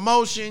got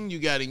promotion. You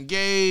got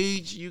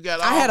engaged. You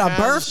got. I had a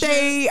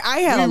birthday.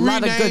 I had a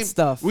lot of good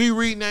stuff. We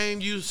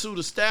renamed you Sue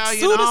the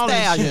Stallion. Sue the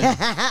Stallion.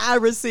 I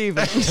receive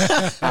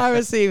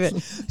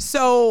it.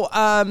 So,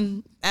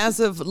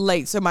 as of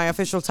late, so my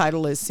official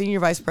title is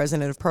Senior Vice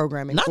President of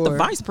Programming. Not the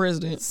Vice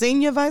President.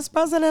 Senior Vice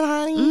President,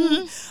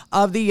 honey,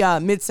 of the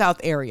Mid-South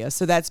area.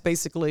 So that's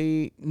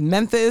basically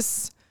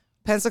Memphis,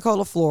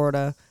 Pensacola,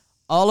 Florida,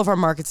 all of our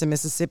markets in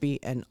Mississippi,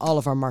 and all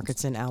of our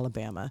markets in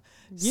Alabama.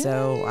 Yay.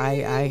 So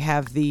I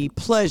have the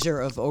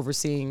pleasure of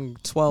overseeing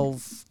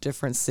 12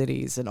 different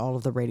cities and all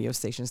of the radio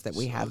stations that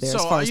we have there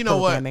as far as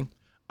programming. What?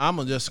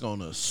 I'm just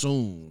gonna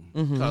assume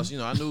because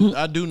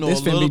I do know a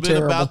little bit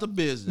about the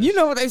business. You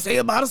know what they say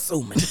about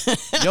assuming.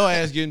 Your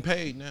ass getting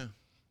paid now.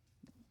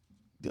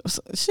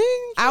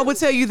 I would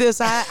tell you this.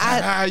 You ain't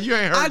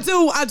heard. I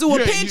do a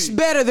pinch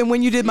better than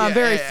when you did my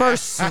very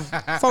first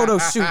photo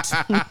shoot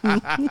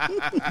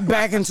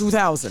back in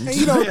 2000.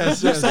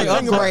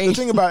 The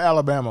thing about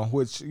Alabama,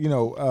 which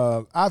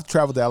I've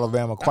traveled to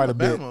Alabama quite a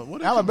bit.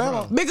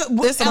 Alabama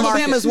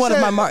is one of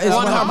my markets.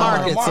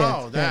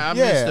 Wow, I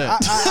missed that.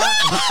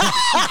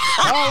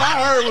 All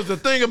I heard was the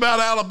thing about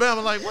Alabama.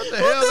 Like, what the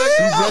hell?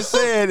 She just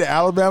said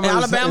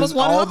Alabama's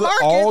one of her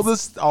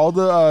markets. All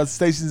the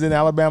stations in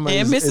Alabama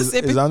and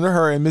Mississippi. Is under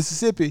her in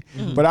Mississippi.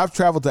 But I've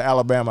traveled to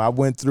Alabama. I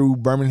went through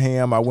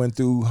Birmingham. I went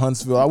through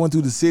Huntsville. I went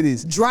through the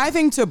cities.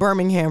 Driving to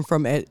Birmingham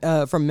from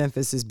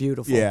Memphis is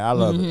beautiful. Yeah, I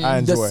love it. I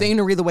enjoy the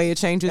scenery, the way it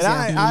changes.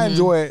 And I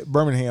enjoy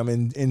Birmingham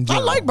in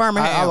general. I like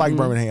Birmingham. I like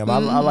Birmingham. I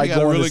like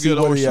going really to see good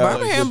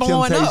the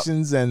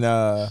Temptations and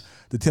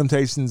the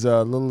Temptations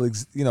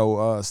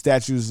little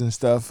statues and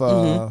stuff.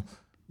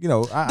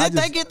 Did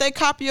they get their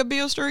copy of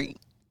Beale Street?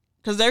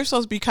 Because they're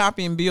supposed to be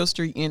copying Beale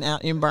Street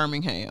in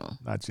Birmingham.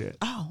 Not yet.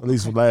 Oh, at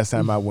least the last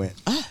time I went.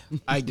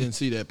 I didn't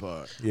see that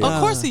part. Yeah. Of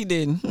course he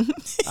didn't.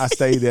 I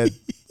stayed at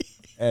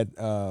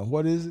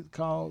what is it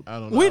called? I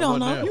don't know. We don't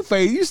know.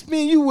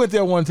 You went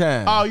there one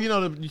time. Oh, you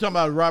talking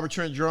about Robert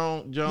Trent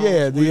Jones?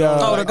 Yeah,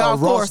 the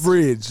golf Ross course.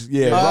 Bridge.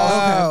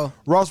 Yeah,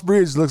 Ross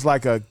Bridge looks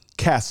like a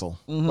castle.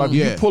 Like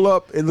you pull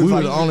up, it looks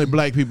like we were the only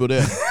black people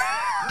there.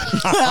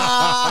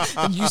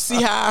 You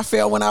see how I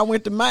felt when I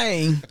went to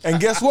Maine. And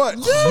guess what?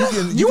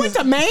 You went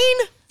to Maine?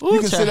 You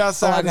can sit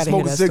outside and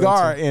smoke a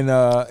cigar in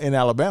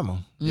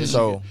Alabama. Yeah,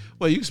 so,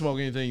 well, you can smoke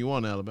anything you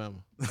want in Alabama.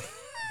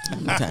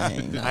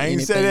 Dang, I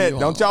ain't say that.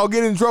 Don't y'all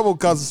get in trouble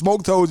because the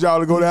smoke told y'all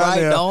to go down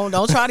there.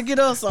 Don't try to get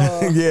us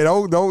on. Yeah,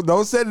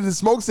 don't say that the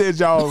smoke said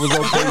y'all was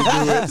okay to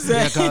do it.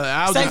 Say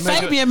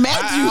Fabian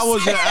Matthews. I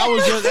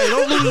was just hey,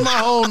 don't lose my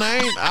whole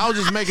name. I was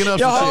just making up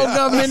Your some whole shit.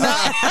 government.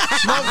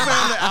 Smoke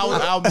family.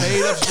 I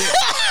made up shit.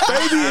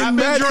 Fabian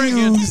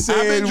Matthews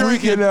said we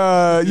can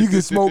you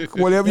can smoke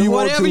whatever you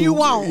want to. Whatever you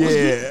want.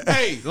 Yeah.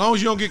 Hey, as long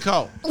as you don't get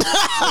caught.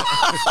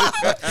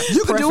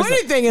 You can do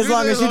anything as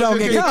long as you don't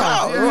get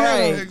caught. Yeah,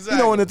 Right. exactly.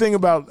 You know, and the thing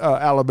about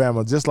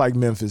Alabama, just like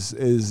Memphis,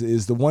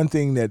 is the one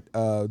thing that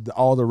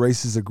all the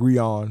races agree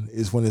on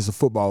is when there's a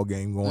football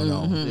game going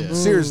on. Yeah.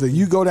 Seriously,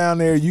 you go down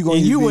there,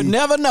 You would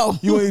never know.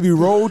 You gonna either be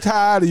Roll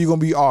Tide or you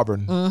gonna be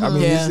Auburn. I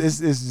mean, Yeah.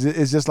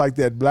 it's just like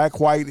that. Black,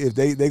 white. If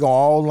they gonna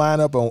all line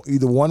up on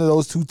either one of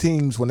those two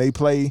teams when they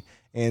play,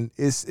 and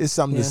it's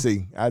something to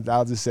see.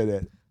 I'll just say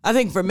that. I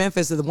think for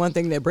Memphis, the one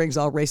thing that brings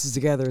all races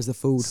together is the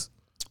food.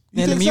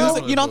 And the think so?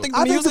 music. You don't think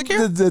the I think music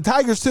here? the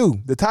Tigers too.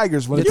 The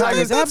Tigers when the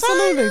Tigers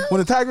Absolutely. when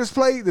the Tigers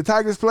play.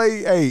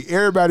 Hey,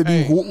 everybody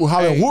be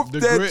hollering, whoop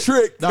that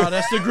trick. No,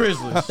 that's the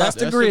Grizzlies. That's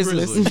the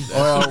Grizzlies.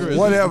 Well,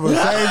 whatever,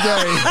 same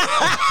thing.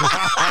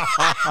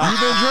 You've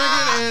been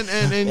drinking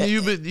and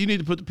you need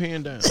to put the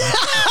pen down.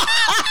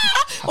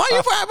 Why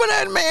you trying to put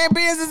that man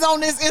business on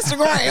this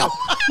Instagram?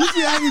 You see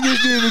how you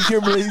just did me,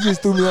 Kimberly? You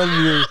just threw me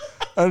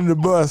under the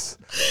bus,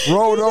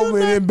 rolled over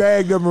and then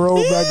bagged up and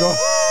rolled back on.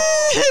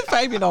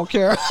 Baby don't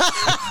care.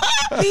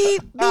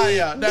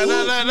 Yeah.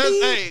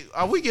 Hey,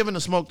 are we giving the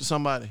smoke to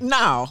somebody?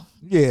 No.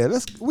 Yeah,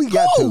 we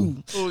got to.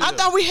 I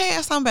thought we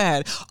had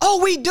somebody.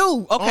 Oh, we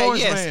do. Okay,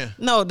 Orange yes. man.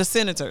 No, the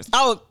senators.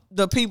 Oh,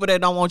 the people that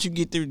don't want you to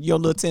get through your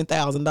little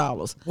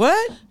 $10,000.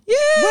 What? Yeah.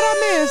 What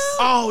I miss?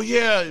 Oh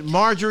yeah,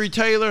 Marjorie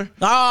Taylor.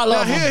 I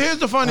love them. Here's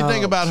the funny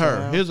thing about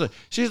her.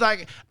 She's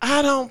like,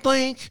 I don't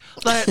think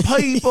that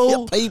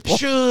people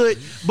should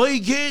be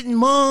getting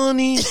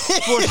money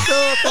for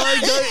stuff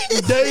like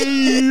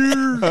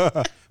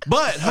that.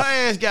 But her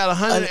ass got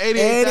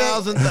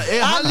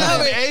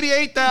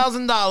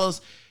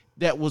 $188,000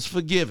 that was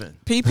forgiven.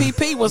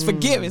 PPP was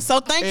forgiven. So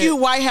thank you,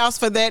 White House,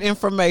 for that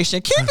information.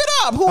 Keep it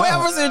up.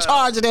 Whoever's in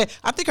charge of that.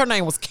 I think her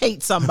name was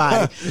Kate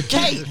somebody.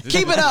 Kate,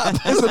 keep it up.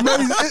 It's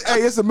amazing.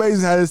 It's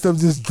amazing how this stuff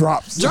just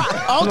drops.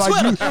 On Like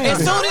Twitter. you-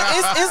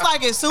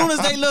 As soon as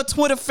they little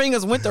Twitter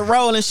fingers went to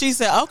roll and she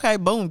said, okay,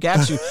 boom,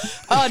 got you.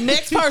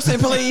 Next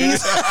person,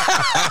 please.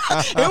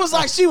 It was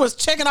like she was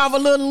checking off a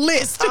little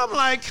list. I'm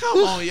like, come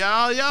on,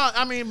 y'all.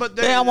 I mean, but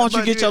They don't want you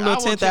to get your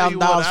little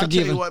 $10,000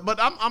 forgiven. But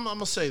I'm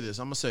gonna say this.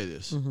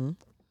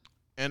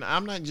 And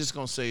I'm not just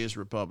gonna say it's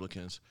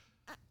Republicans.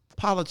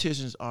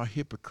 Politicians are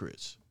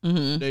hypocrites.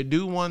 They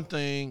do one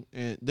thing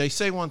and they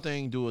say one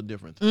thing, do a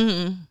different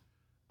thing.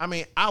 I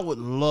mean, I would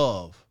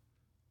love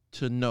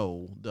to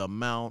know the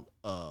amount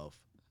of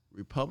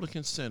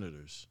Republican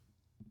senators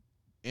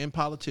and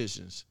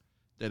politicians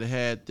that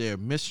had their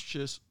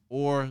mistresses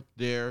or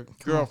their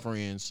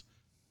girlfriends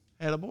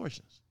had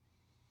abortions.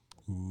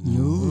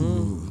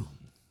 Ooh.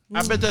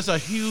 I bet that's a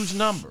huge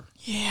number.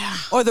 Yeah.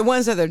 Or the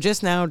ones that are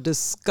just now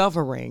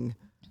discovering,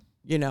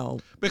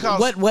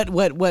 because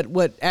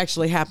what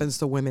actually happens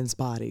to women's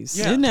bodies.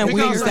 Yeah, Isn't that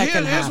because weird? That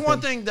can here's happen.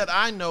 one thing that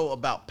I know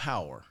about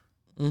power.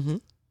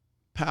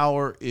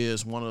 Power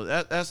is one of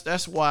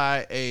that's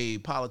why a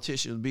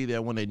politician will be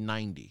there when they're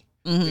 90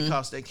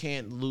 because they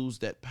can't lose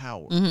that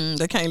power.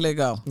 They can't let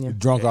go. You're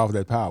drunk off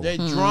that power. They're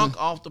drunk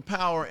off the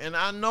power, and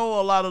I know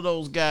a lot of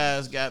those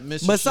guys got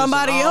mistresses. But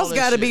somebody and all else that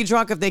got to shit. be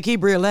drunk if they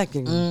keep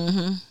reelecting.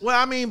 Well,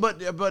 I mean,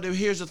 but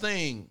here's the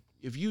thing: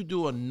 if you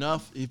do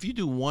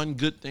one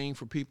good thing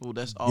for people,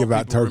 that's all Give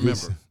out people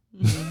turkeys. remember.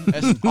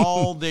 That's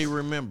all they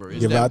remember. Is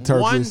Give that out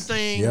turkeys. one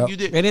thing you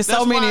did. And there's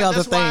so many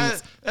other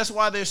things. That's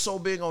why they're so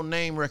big on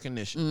name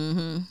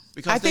recognition.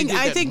 Because I think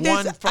that's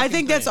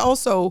thing.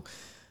 also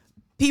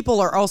people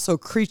are also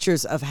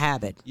creatures of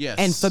habit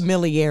and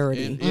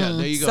familiarity. Yeah,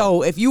 there you go.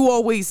 So if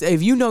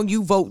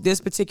you vote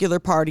this particular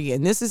party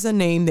and this is a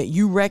name that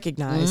you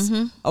recognize,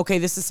 okay,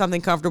 this is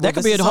something comfortable. That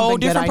could be a whole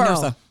different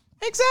person.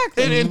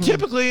 Exactly. And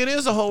typically it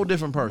is a whole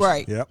different person.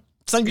 Right. Yep.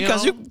 So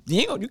because you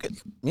could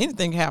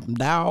anything happen,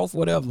 die off,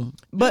 whatever.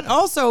 But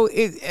also,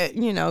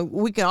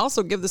 we can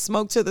also give the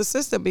smoke to the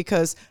system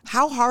because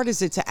how hard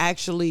is it to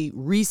actually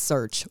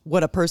research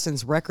what a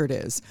person's record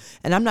is?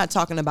 And I'm not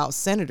talking about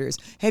senators.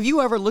 Have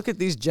you ever looked at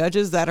these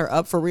judges that are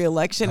up for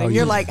reelection and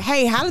you're like,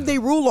 hey, how did they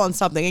rule on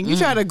something? And you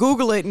try to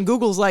Google it and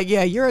Google's like,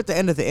 yeah, you're at the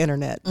end of the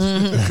internet.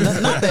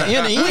 Not the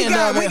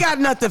end. We got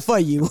nothing for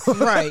you.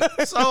 Right.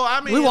 So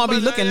I mean, We won't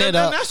be looking it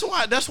up.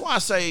 That's why I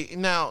say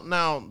now.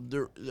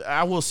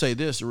 I will say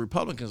this: the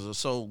Republicans are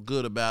so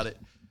good about it.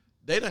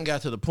 They done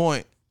got to the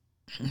point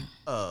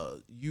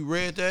You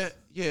read that?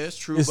 Yeah, it's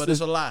true, but it's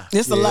a lie.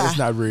 It's a lie. It's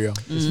not real.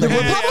 The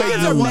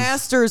Republicans are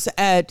masters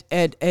at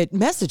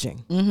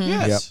messaging.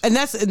 Yes. And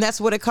that's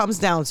what it comes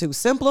down to: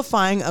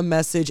 simplifying a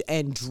message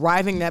and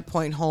driving that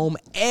point home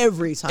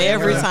every time.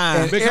 Every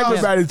time. And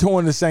everybody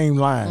towing the same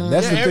line.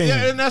 That's the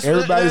thing.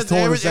 Everybody's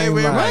towing the same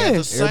line.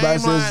 Everybody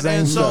says the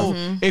same stuff.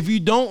 So if you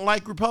don't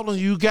like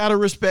Republicans, you got to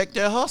respect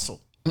their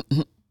hustle.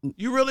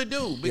 You really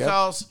do,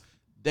 because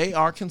they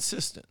are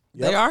consistent.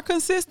 They are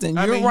consistent.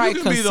 You're mean, right.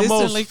 You can be the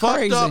most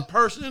crazy. fucked up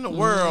person in the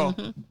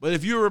world, but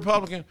if you're a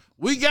Republican,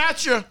 we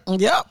got you.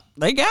 Yep,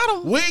 they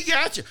got them. We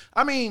got you.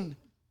 I mean,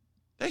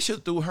 they should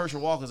have threw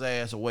Herschel Walker's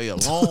ass away a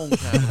long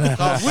time ago,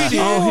 because we did.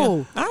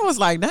 Oh, I was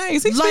like, dang,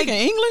 is he speaking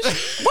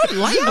English? What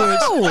language?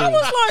 I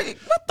was like,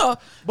 what the?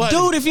 But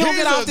dude, if you don't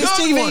get off this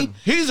TV. One.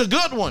 He's a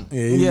good one.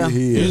 Yeah,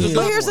 he is.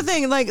 But here's the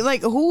thing,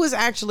 like who is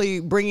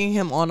actually bringing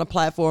him on a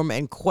platform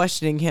and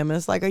questioning him? And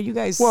it's like, are you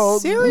guys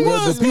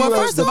serious? Well,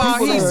 first of all,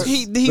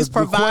 he's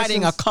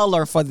providing a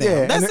color for them.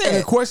 Yeah, That's it. And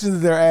the questions that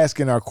they're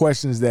asking are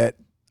questions that,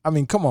 I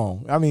mean, come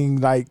on. I mean,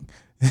 like.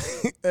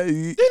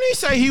 Didn't he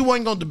say he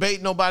wasn't going to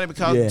debate nobody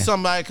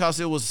because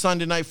it was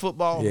Sunday Night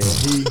Football? Yeah,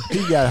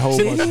 he got a whole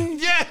bunch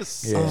of.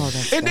 Yes. Yeah.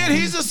 And then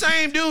he's the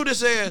same dude that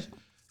says,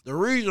 the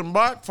reason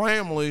black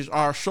families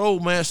are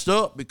so messed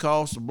up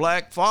because the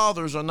black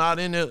fathers are not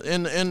in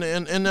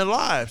their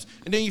lives.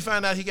 And then you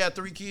find out he got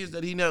 3 kids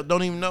that he don't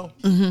even know.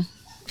 Mm-hmm.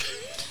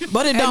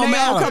 But it don't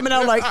matter. Coming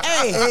out like,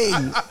 hey.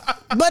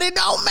 But it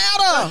don't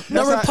matter.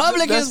 The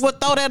Republicans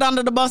would throw that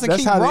under the bus and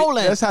keep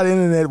rolling. That's how the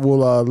internet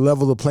will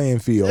level the playing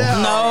field.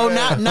 Yeah. No,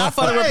 not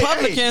for the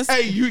Republicans.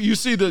 Hey, you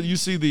see the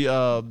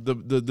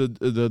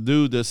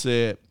dude that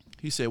said,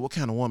 he said, what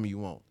kind of woman you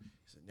want? He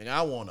said, nigga,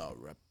 I want a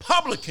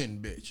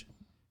Republican bitch.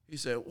 He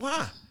said,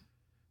 why?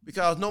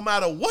 Because no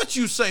matter what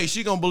you say,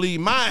 she gonna believe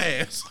my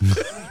ass.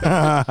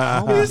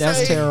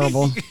 That's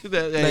terrible.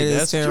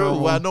 That's terrible.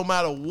 True. Well, no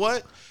matter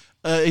what.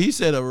 He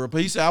said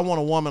I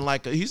want a woman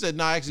like he said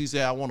I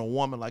want a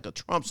woman like a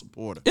Trump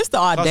supporter. It's the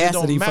audacity it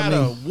don't matter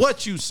for me.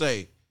 what you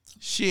say,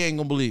 she ain't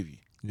gonna believe you.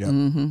 Yeah,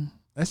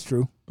 that's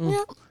true.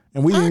 Yep.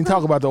 And we didn't even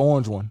talk about the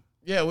orange one.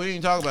 Yeah, we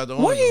didn't talk about the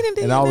orange He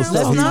didn't and all the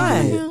stuff he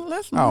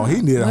Let's did. Oh,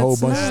 he did a whole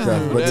bunch of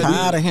stuff. But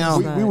tired of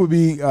him. We would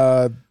be.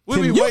 You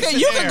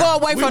can go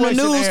away from the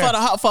news for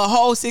a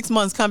whole 6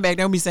 months. Come back,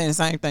 they'll be saying the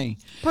same thing.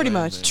 Pretty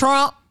much.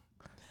 Trump.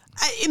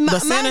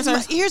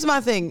 Here's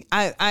my thing.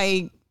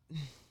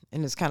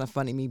 And it's kind of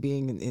funny me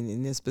being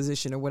in this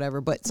position or whatever,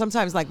 but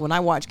sometimes like when I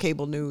watch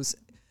cable news,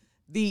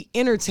 the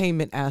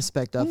entertainment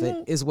aspect of it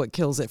is what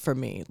kills it for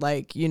me.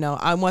 Like,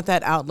 I want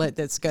that outlet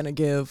that's going to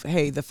give,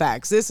 hey, the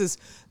facts. This is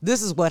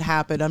what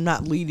happened. I'm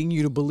not leading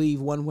you to believe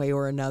one way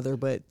or another,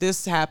 but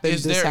this happened.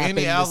 Is there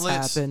any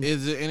outlets?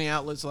 Is there any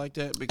outlets like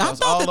that?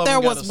 Because I thought that there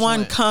was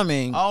one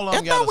coming.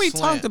 I thought we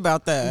talked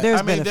about that.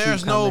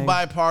 There's no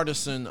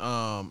bipartisan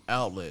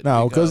outlet.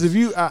 No, because if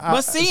you,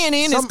 but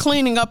CNN is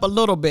cleaning up a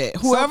little bit.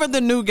 Whoever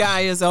the new guy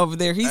is over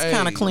there, he's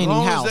kind of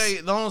cleaning house.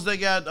 As long as they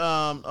got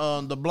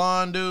the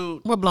blonde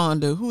dude. What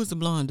blonde dude? Who is the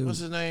blonde dude? What's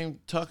his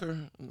name? Tucker?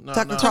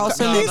 Tucker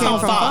Carlson. He's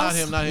on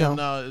Fox. Not him.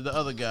 No, the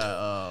other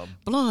guy.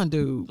 Blonde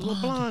dude. The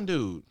blonde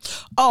dude.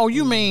 Oh,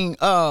 you mean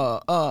him.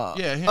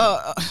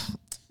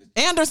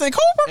 Anderson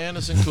Cooper?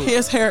 Anderson Cooper.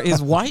 His hair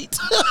is white.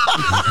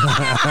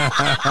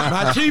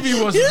 My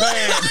TV was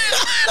bad.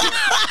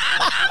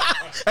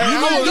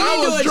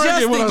 I was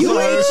drinking when I saw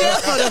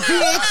UHF or the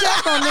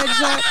VHF on that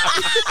joint.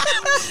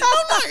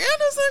 I'm like,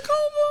 Anderson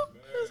Cooper?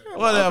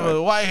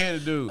 Whatever,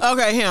 white-headed dude.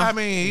 Okay, him. I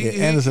mean,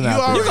 Anderson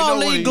out you're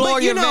going to leave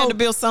Gloria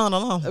Vanderbilt's son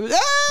alone. Is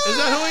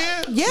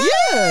that who he is?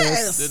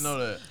 Yes. Didn't know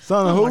that.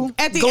 Son of who?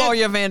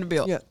 Gloria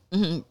Vanderbilt. Yeah.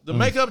 The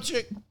makeup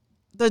chick?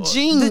 The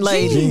jean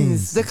lady.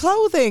 Jeans, the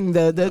clothing,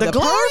 the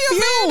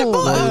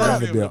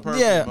Gloria perfume.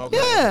 Yeah.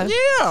 Okay.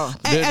 Yeah.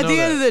 At the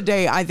end of the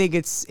day, I think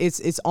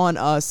it's on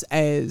us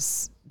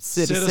as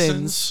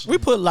citizens. We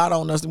put a lot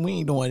on us and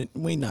we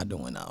not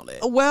doing all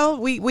that. Well,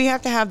 we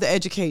have to have the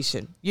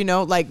education,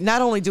 like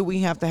not only do we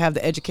have to have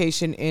the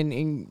education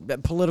in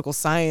political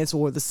science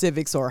or the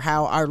civics or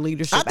how our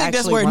leadership I think actually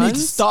that's where runs. it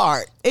needs to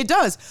start. It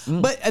does.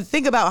 But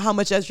think about how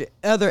much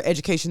other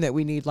education that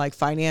we need, like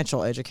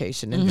financial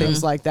education and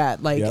things like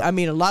that. Like, I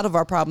mean, a lot of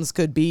our problems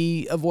could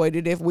be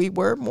avoided if we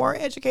were more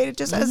educated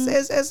just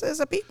as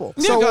a people.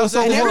 So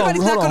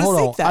everybody's not going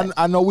to seek that.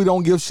 I know we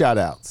don't give shout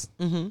outs,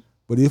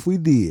 but if we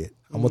did,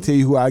 I'm going to tell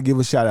you who I give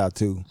a shout out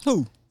to.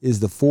 Who? Is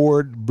the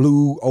Ford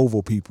Blue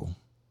Oval people.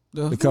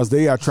 Because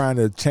they are trying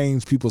to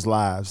change people's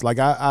lives. Like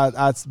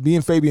me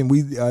and Fabian,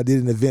 we did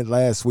an event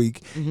last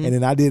week, and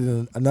then I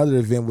did another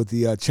event with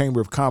the Chamber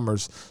of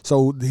Commerce.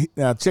 So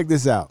now check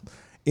this out.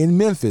 In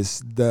Memphis,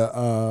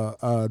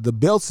 the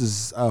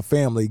Beltz's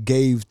family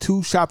gave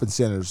 2 shopping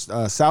centers,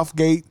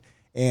 Southgate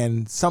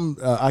and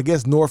I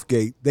guess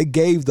Northgate. They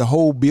gave the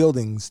whole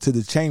buildings to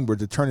the Chamber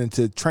to turn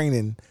into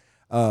training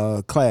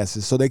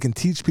classes, so they can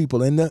teach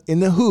people in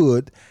the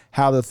hood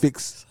how to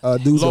fix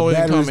low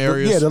income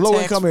areas. Yeah, the low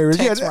income areas.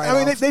 Yeah, I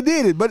mean they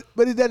did it, but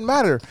it doesn't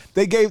matter.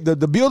 They gave the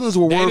buildings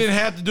were worth. They didn't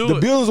have to do it. The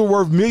buildings were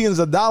worth millions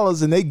of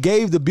dollars, and they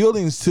gave the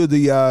buildings to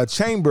the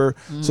chamber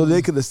so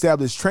they could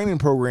establish training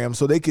programs,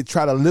 so they could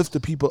try to lift the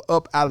people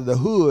up out of the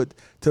hood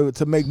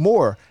to make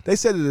more. They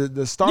said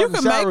the starting salary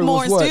was what? You can make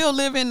more and still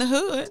live in the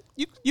hood.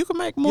 You can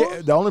make more.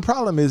 Yeah, the only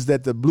problem is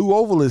that the Blue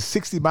Oval is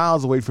 60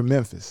 miles away from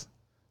Memphis.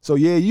 So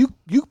yeah, you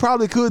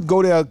probably could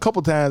go there a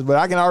couple times, but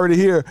I can already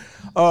hear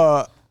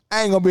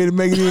I ain't gonna be able to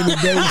make it in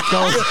today.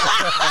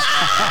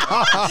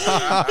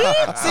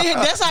 See,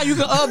 that's how you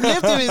can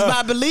uplift them, is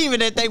by believing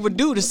that they would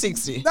do the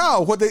 60.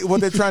 No, what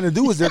they're trying to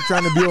do is they're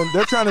trying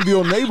to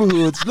build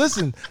neighborhoods.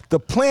 Listen, the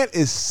plant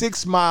is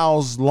 6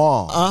 miles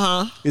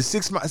long. It's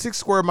 6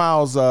 square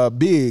miles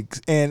big,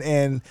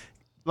 and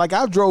like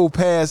I drove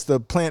past the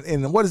plant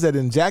in what is that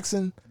in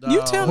Jackson?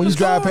 You tell when me you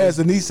drive past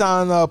the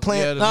Nissan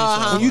plant.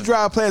 Yeah, when you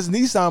drive past the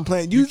Nissan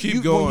plant, you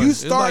keep going. When you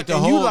start like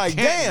and you like,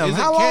 damn,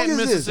 how long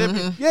is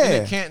this?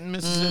 Yeah, Canton,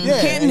 Mississippi.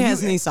 Yeah, Canton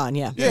has Nissan.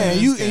 Yeah, and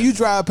you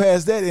drive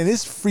past that, and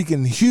it's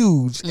freaking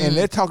huge. And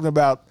they're talking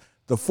about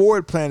the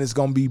Ford plant is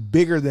going to be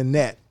bigger than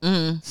that.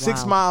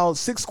 6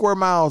 square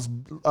miles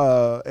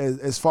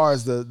as far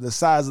as the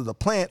size of the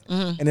plant.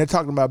 And they're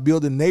talking about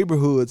building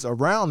neighborhoods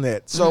around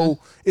that. So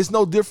it's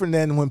no different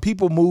than when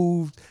people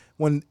moved.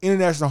 When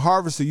International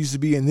Harvester used to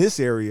be in this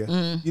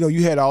area,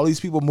 you had all these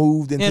people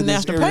moved into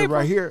this area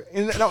right here.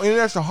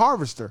 International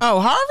Harvester. Oh,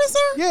 Harvester?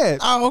 Yeah.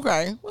 Oh,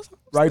 okay.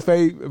 Right,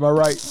 Faye? Am I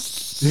right?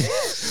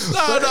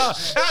 No,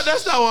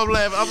 that's not what I'm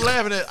laughing. I'm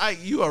laughing at Ike.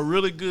 You are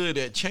really good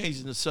at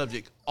changing the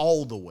subject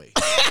all the way.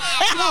 I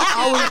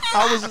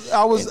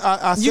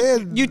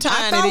said you tying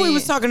I thought it we in.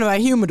 was talking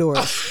about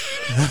humidors.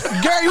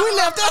 Girl, we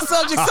left that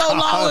subject so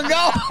long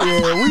ago.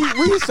 Yeah,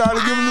 we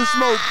started giving the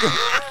smoke.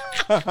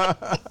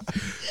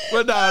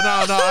 But no,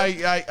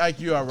 Ike,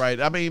 you are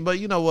right. I mean, but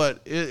you know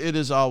what? It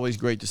is always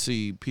great to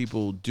see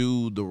people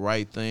do the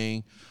right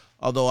thing.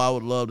 Although I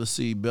would love to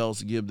see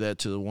Belts give that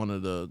to one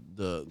of the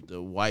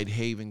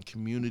Whitehaven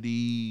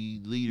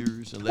community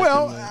leaders. And let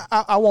them know.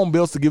 I want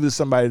Belts to give it to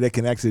somebody that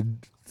can actually.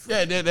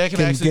 Yeah, that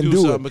can actually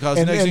do something, because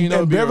next thing you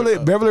know,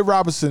 Beverly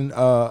Robinson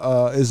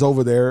is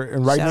over there,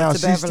 and right now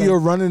she's still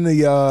running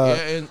the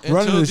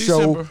running the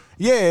show. December.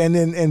 Yeah,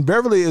 and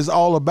Beverly is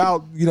all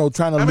about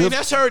trying to. I mean,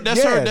 that's her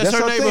neighborhood. That's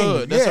her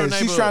neighborhood.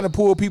 She's trying to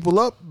pull people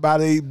up by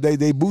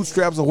they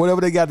bootstraps or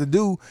whatever they got to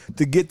do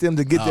to get them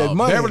to get that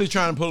money. Beverly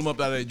trying to pull them up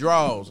out of their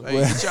drawers. Hey,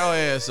 get your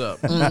ass up.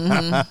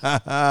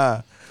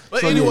 But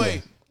So,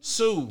 anyway,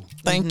 Sue,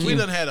 Thank you. We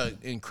done had an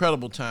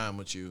incredible time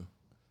with you.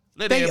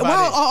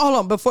 Well, hold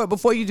on.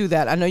 Before you do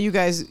that, I know you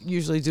guys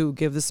usually do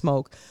give the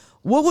smoke.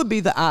 What would be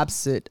the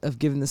opposite of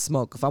giving the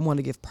smoke if I want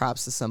to give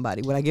props to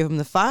somebody? Would I give them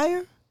the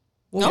fire?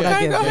 What would I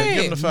Okay, give go them? ahead.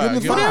 Give them the fire. Give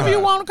them the Whatever fire. you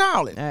want to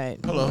call it. All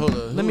right. Hold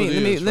on. Let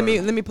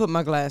me put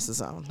my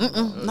glasses on.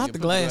 Not the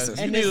glasses.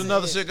 You need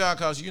another cigar,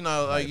 because you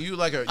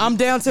like a. I'm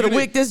down to the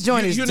wick. This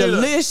joint is you need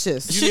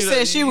delicious. She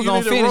said she was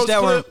gonna finish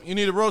that one. You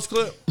need a roast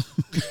clip.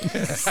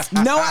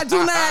 No, I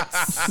do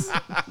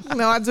not.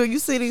 No, I do. You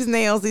see these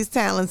nails, these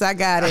talents. I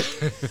got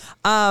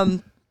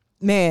it.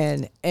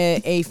 Man,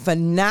 a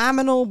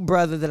phenomenal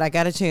brother that I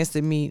got a chance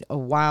to meet a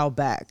while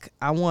back.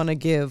 I want to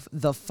give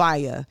the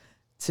fire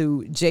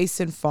to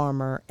Jason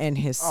Farmer and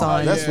his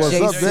son, that's what's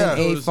up Jason there.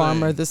 A.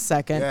 Farmer II.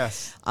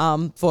 Yes.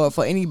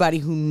 For anybody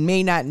who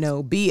may not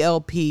know,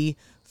 BLP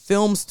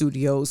Film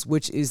Studios,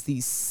 which is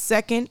the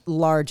second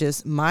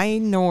largest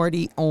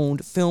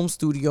minority-owned film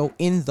studio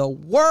in the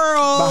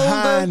world.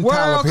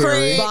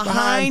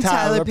 Behind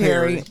Tyler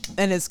Perry.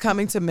 And it's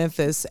coming to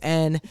Memphis,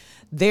 and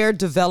their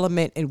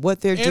development and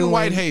what they're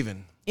doing.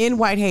 In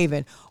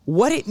Whitehaven.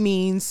 What it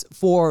means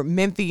for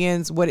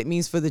Memphians, what it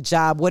means for the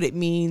job, what it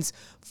means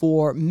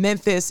for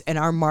Memphis and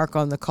our mark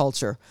on the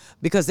culture.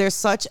 Because there's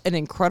such an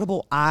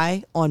incredible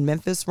eye on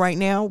Memphis right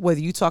now, whether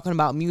you're talking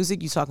about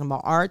music, you're talking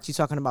about art, you're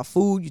talking about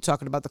food, you're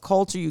talking about the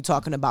culture, you're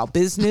talking about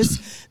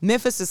business.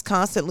 Memphis is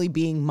constantly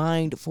being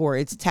mined for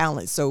its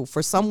talent. So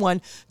for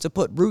someone to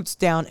put roots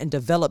down and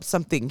develop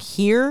something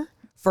here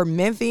for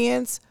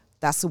Memphians,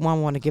 that's the one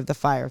I want to give the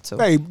fire to.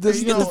 Hey,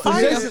 does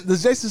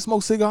Jason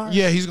smoke cigars?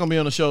 Yeah, he's gonna be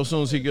on the show as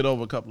soon as he get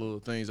over a couple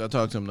of things. I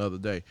talked to him the other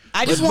day.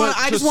 I just want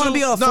to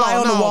be able to fly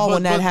on the wall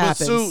when that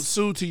happens. But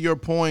Sue, to your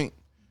point,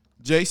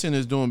 Jason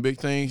is doing big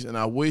things, and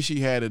I wish he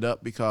had it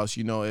up, because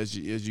as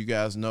you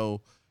guys know,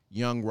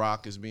 Young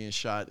Rock is being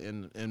shot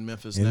in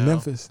Memphis now. In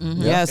Memphis.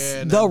 Mm-hmm. Yes,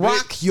 And the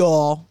Rock,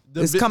 y'all,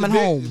 is coming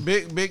home.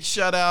 Big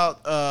shout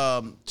out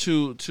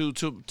to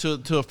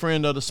a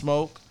friend of the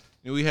smoke.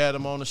 We had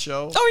him on the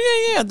show.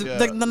 Oh yeah.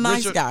 The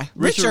nice guy,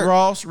 Richard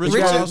Ross. They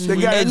got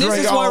And this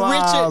is what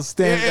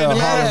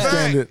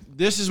Richard.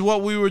 This is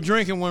what we were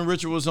drinking when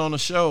Richard was on the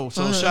show.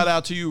 So shout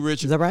out to you,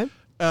 Richard. Is that right?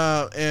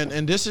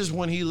 And this is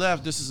when he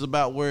left. This is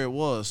about where it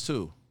was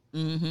too.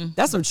 Mm-hmm.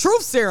 That's some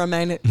truth serum,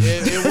 ain't it?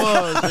 It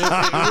was.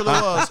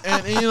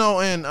 It really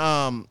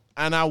was.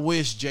 And I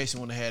wish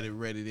Jason would have had it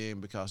ready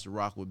then, because the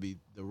Rock would be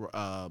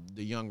the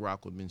Young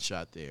Rock would have been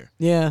shot there.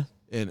 Yeah.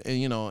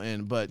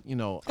 And but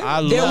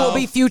there will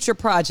be future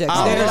projects.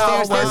 There's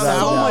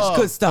so much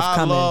good stuff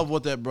coming. I love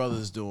what that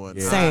brother's doing.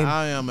 Yeah. Same.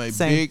 I am a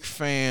big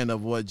fan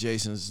of what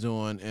Jason's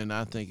doing, and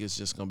I think it's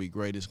just gonna be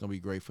great. It's gonna be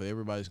great for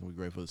everybody. It's gonna be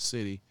great for the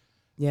city.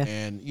 Yeah.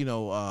 And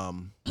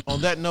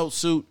on that note,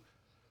 Suit,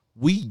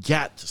 we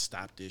got to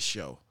stop this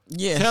show.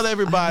 Yeah. Tell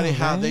everybody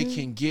how they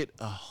can get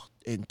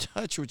in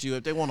touch with you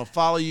if they want to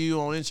follow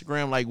you on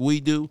Instagram like we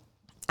do.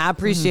 I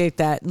appreciate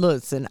that.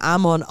 Listen,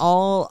 I'm on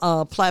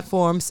all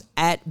platforms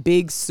at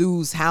Big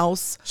Sue's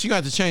House. She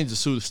got to change the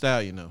Suit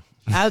style,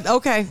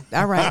 Okay,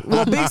 all right.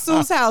 Well, Big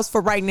Sue's House for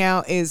right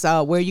now is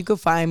where you can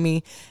find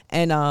me.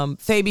 And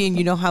Fabian,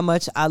 you know how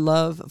much I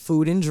love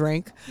food and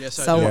drink. Yes,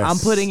 I so do. I'm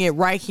putting it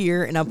right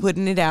here and I'm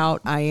putting it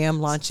out. I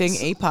am launching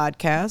a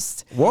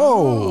podcast.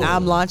 Whoa!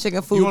 I'm launching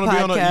a food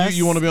podcast.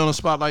 You want to be on the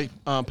Spotlight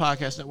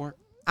Podcast Network?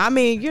 I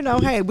mean,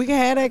 hey, we can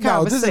have that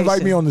conversation. No, just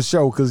invite me on the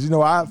show because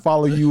I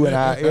follow you and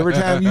every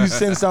time you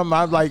send something,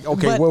 I'm like,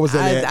 okay, but what was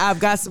that? I've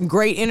got some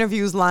great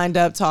interviews lined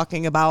up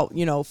talking about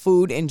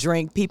food and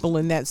drink, people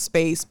in that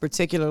space,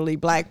 particularly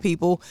Black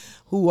people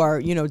who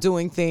are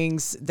doing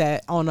things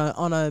that on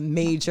a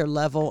major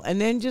level, and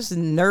then just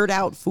nerd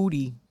out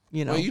foodie.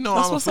 Well, I'm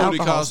a foodie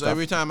because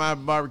every time I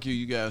barbecue,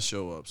 you guys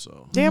show up.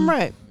 So damn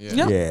right.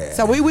 Yeah.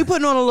 So we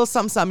putting on a little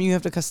something. You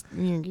have to,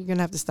 you're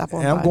gonna have to stop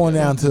on. And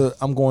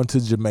I'm going to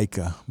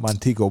Jamaica,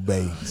 Montego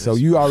Bay. So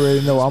you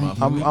already know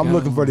I'm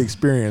looking for the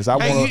experience.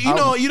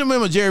 You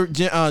remember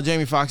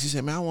Jamie Foxx? He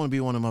said, "Man, I want to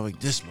be one of them like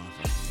this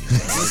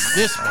motherfucker."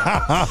 This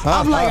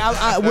I'm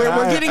like,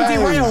 we're getting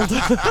derailed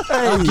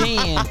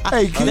again.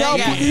 Hey, can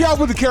y'all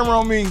put the camera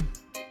on me?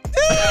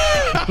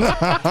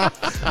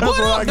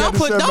 Don't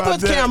put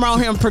the camera on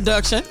him,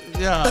 production.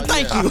 Yeah, but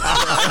thank you.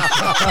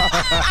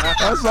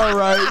 That's all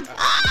right.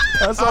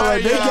 That's all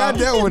right. They got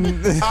that one. All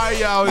right,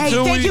 y'all. Hey,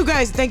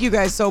 thank you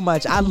guys so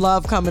much. I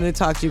love coming to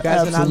talk to you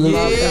guys, Absolutely. and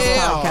I love this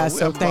podcast.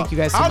 So thank you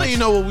guys so much. I don't even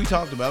know what we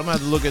talked about. I'm gonna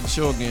have to look at the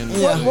show again.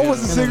 What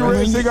was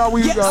the cigar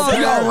we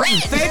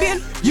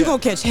Fabian, you gonna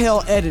catch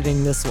hell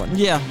editing this one.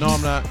 Yeah. No,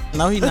 I'm not.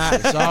 No, he's not.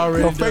 It's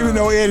already done. Fabian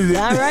don't edit it.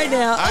 All right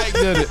now. Ike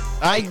did it.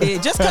 Ike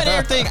did. Just cut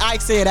everything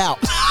Ike said out.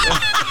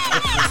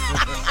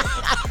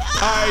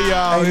 All right,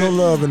 y'all. Ain't no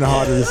love in the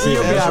heart of the city.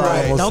 That's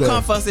right. Don't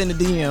come for us in the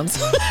DMs.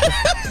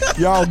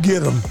 Y'all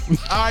get them.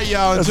 All right,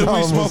 y'all. Until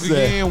we smoke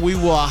again, we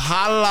will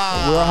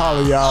holla. We'll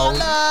holla, y'all.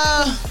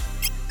 Holla.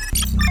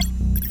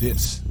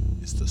 This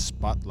is the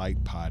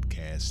Spotlight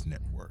Podcast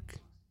Network.